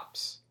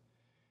stops.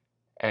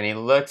 And he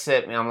looks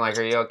at me. I'm like,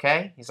 "Are you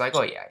okay?" He's like,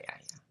 "Oh yeah."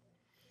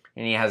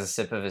 And he has a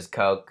sip of his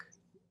Coke,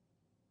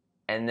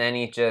 and then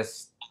he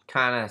just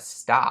kind of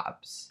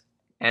stops.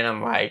 And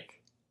I'm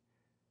like,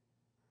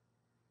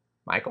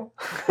 Michael,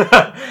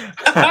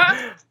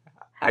 I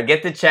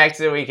get the check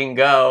so we can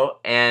go,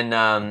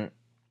 and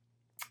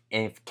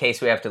in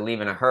case we have to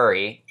leave in a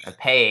hurry, I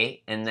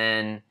pay, and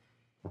then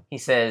he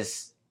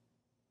says,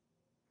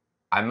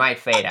 I might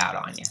fade out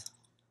on you.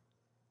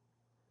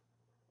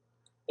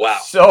 Wow.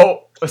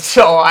 So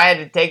I had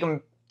to take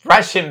him,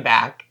 rush him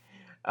back,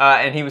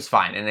 and he was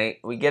fine. And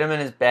we get him in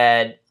his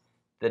bed.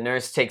 The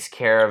nurse takes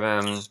care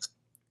of him.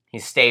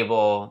 He's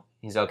stable.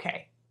 He's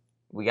okay.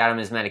 We got him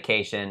his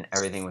medication.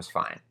 Everything was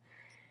fine.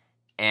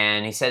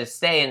 And he said,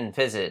 stay and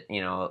visit,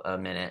 a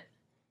minute.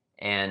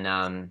 And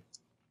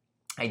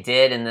I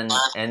did, and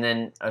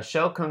then a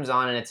show comes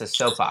on, and it's a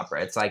soap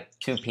opera. It's like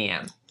 2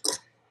 p.m.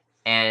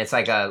 And it's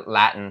like a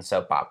Latin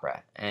soap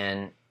opera.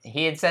 And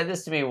he had said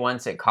this to me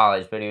once at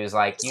college, but he was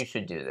like, you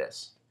should do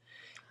this.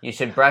 You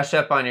should brush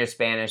up on your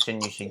Spanish,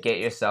 and you should get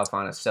yourself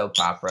on a soap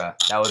opera.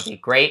 That would be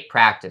great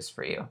practice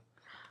for you.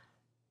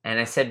 And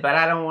I said, but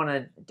I don't want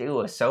to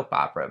do a soap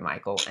opera,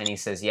 Michael. And he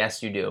says,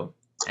 yes, you do.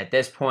 At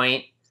this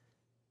point,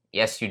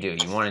 yes, you do.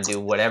 You want to do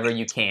whatever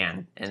you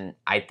can. And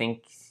I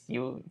think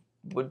you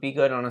would be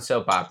good on a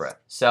soap opera.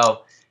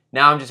 So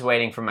now I'm just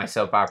waiting for my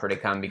soap opera to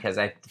come because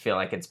I feel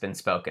like it's been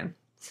spoken.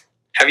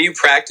 Have you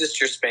practiced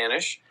your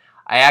Spanish?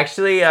 I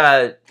actually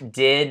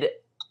did.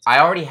 I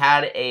already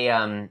had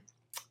a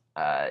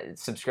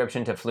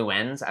subscription to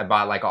Fluenz. I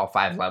bought like all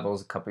 5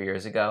 levels a couple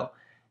years ago.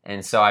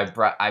 And so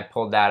I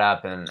pulled that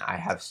up and I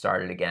have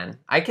started again.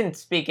 I can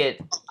speak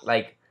it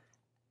like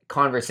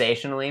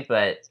conversationally,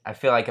 but I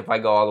feel like if I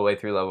go all the way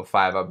through level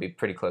 5, I'll be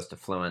pretty close to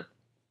fluent.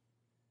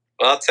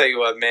 Well, I'll tell you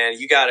what, man.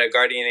 You got a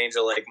guardian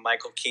angel like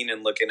Michael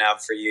Keenan looking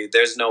out for you.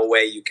 There's no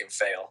way you can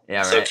fail.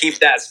 Yeah, so right. keep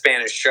that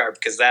Spanish sharp,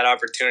 because that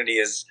opportunity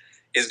is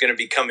going to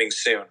be coming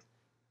soon.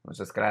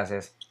 Muchas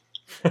gracias.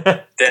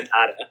 De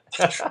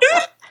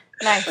nada.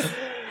 Nice.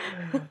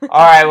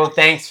 All right. Well,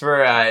 thanks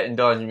for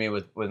indulging me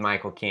with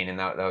Michael Keenan.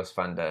 That was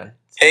fun to.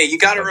 Hey, you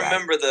got to go back.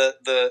 remember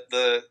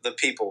the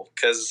people,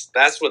 because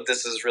that's what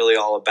this is really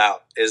all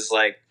about. Is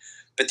like,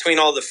 between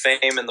all the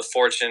fame and the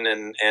fortune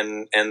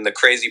and the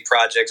crazy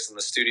projects and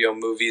the studio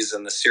movies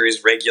and the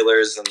series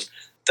regulars and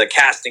the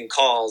casting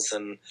calls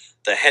and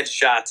the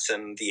headshots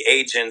and the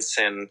agents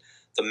and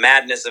the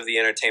madness of the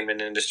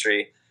entertainment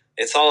industry,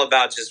 it's all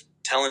about just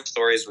telling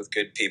stories with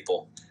good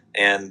people.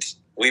 And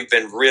we've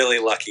been really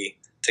lucky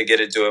to get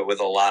to do it with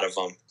a lot of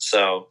them.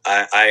 So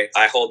I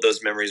hold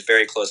those memories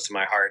very close to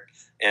my heart.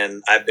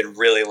 And I've been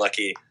really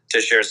lucky to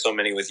share so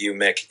many with you,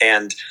 Mick.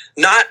 And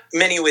not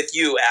many with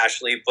you,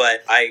 Ashley,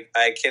 but I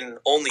can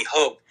only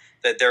hope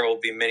that there will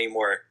be many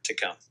more to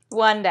come.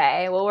 One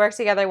day. We'll work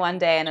together one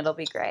day and it'll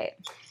be great.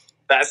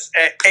 That's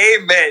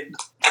amen.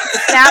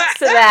 Snaps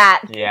to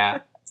that.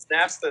 Yeah.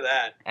 Snaps to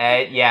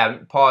that. Yeah,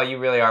 Paul, you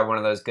really are one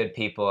of those good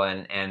people,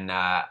 and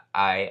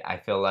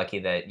I feel lucky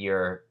that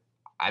you're.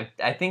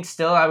 I think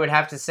still I would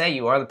have to say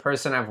you are the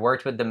person I've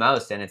worked with the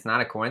most, and it's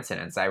not a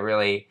coincidence. I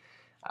really,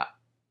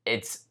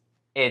 it's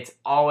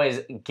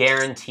always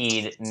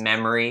guaranteed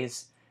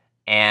memories,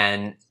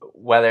 and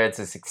whether it's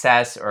a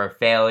success or a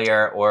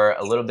failure or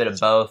a little bit of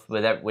both,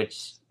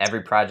 which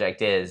every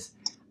project is,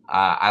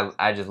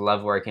 I just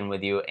love working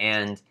with you.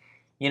 And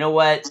you know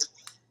what?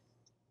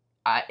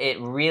 It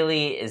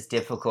really is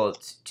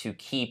difficult to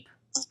keep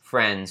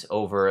friends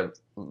over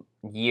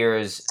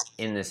years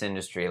in this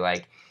industry.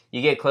 Like,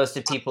 you get close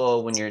to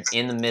people when you're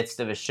in the midst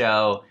of a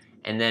show,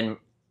 and then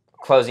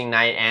closing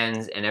night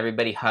ends and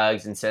everybody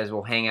hugs and says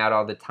we'll hang out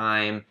all the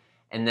time,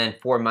 and then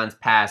 4 months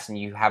pass and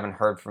you haven't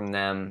heard from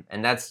them,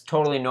 and that's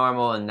totally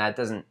normal, and that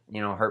doesn't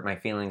hurt my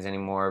feelings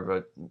anymore,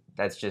 but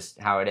that's just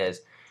how it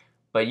is.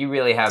 But you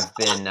really have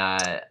been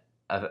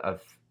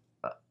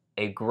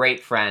a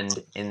great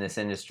friend in this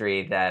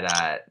industry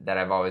that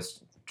I've always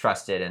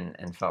trusted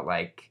and felt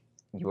like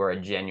you were a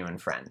genuine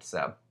friend.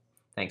 So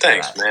thanks for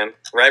that. Man.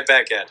 Right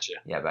back at you.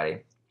 Yeah, buddy.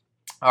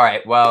 All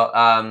right. Well,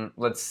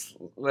 let's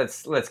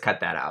cut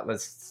that out.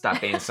 Let's stop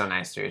being so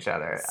nice to each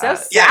other. So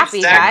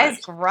sappy, guys.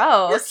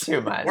 Gross.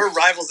 Too much. We're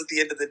rivals at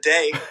the end of the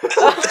day. That's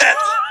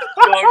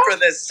going for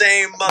the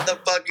same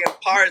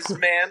motherfucking parts,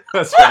 man.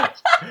 That's right.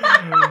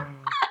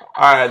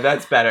 All right.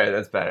 That's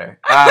better.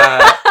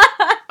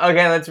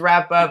 Okay, let's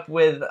wrap up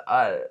with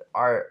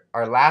our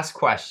last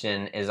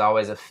question is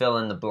always a fill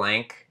in the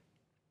blank.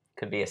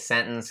 Could be a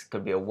sentence,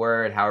 could be a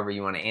word, however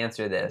you want to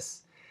answer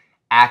this.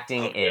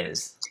 Acting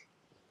is.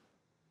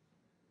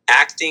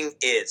 Acting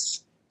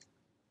is.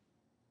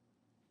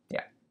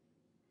 Yeah.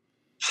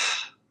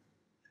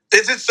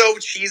 This is so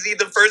cheesy.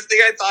 The first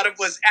thing I thought of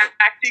was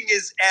acting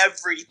is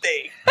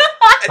everything.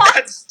 And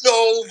that's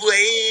so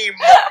lame.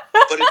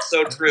 But it's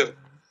so true.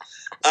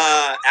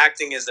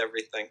 Acting is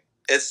everything.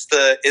 It's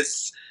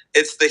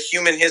the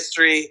human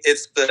history.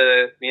 It's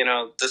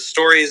the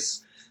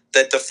stories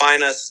that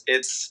define us.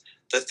 It's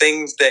the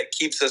things that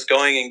keeps us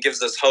going and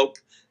gives us hope.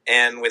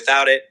 And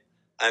without it,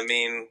 I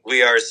mean,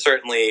 we are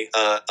certainly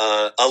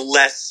a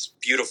less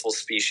beautiful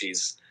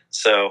species.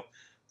 So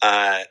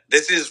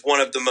this is one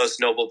of the most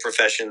noble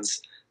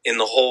professions in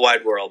the whole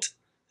wide world.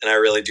 And I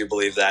really do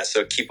believe that.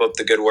 So keep up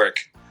the good work,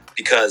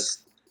 because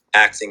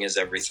acting is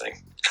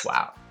everything.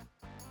 Wow.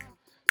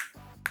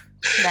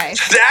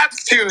 Nice.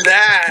 Snaps to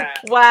that.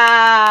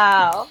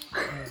 Wow.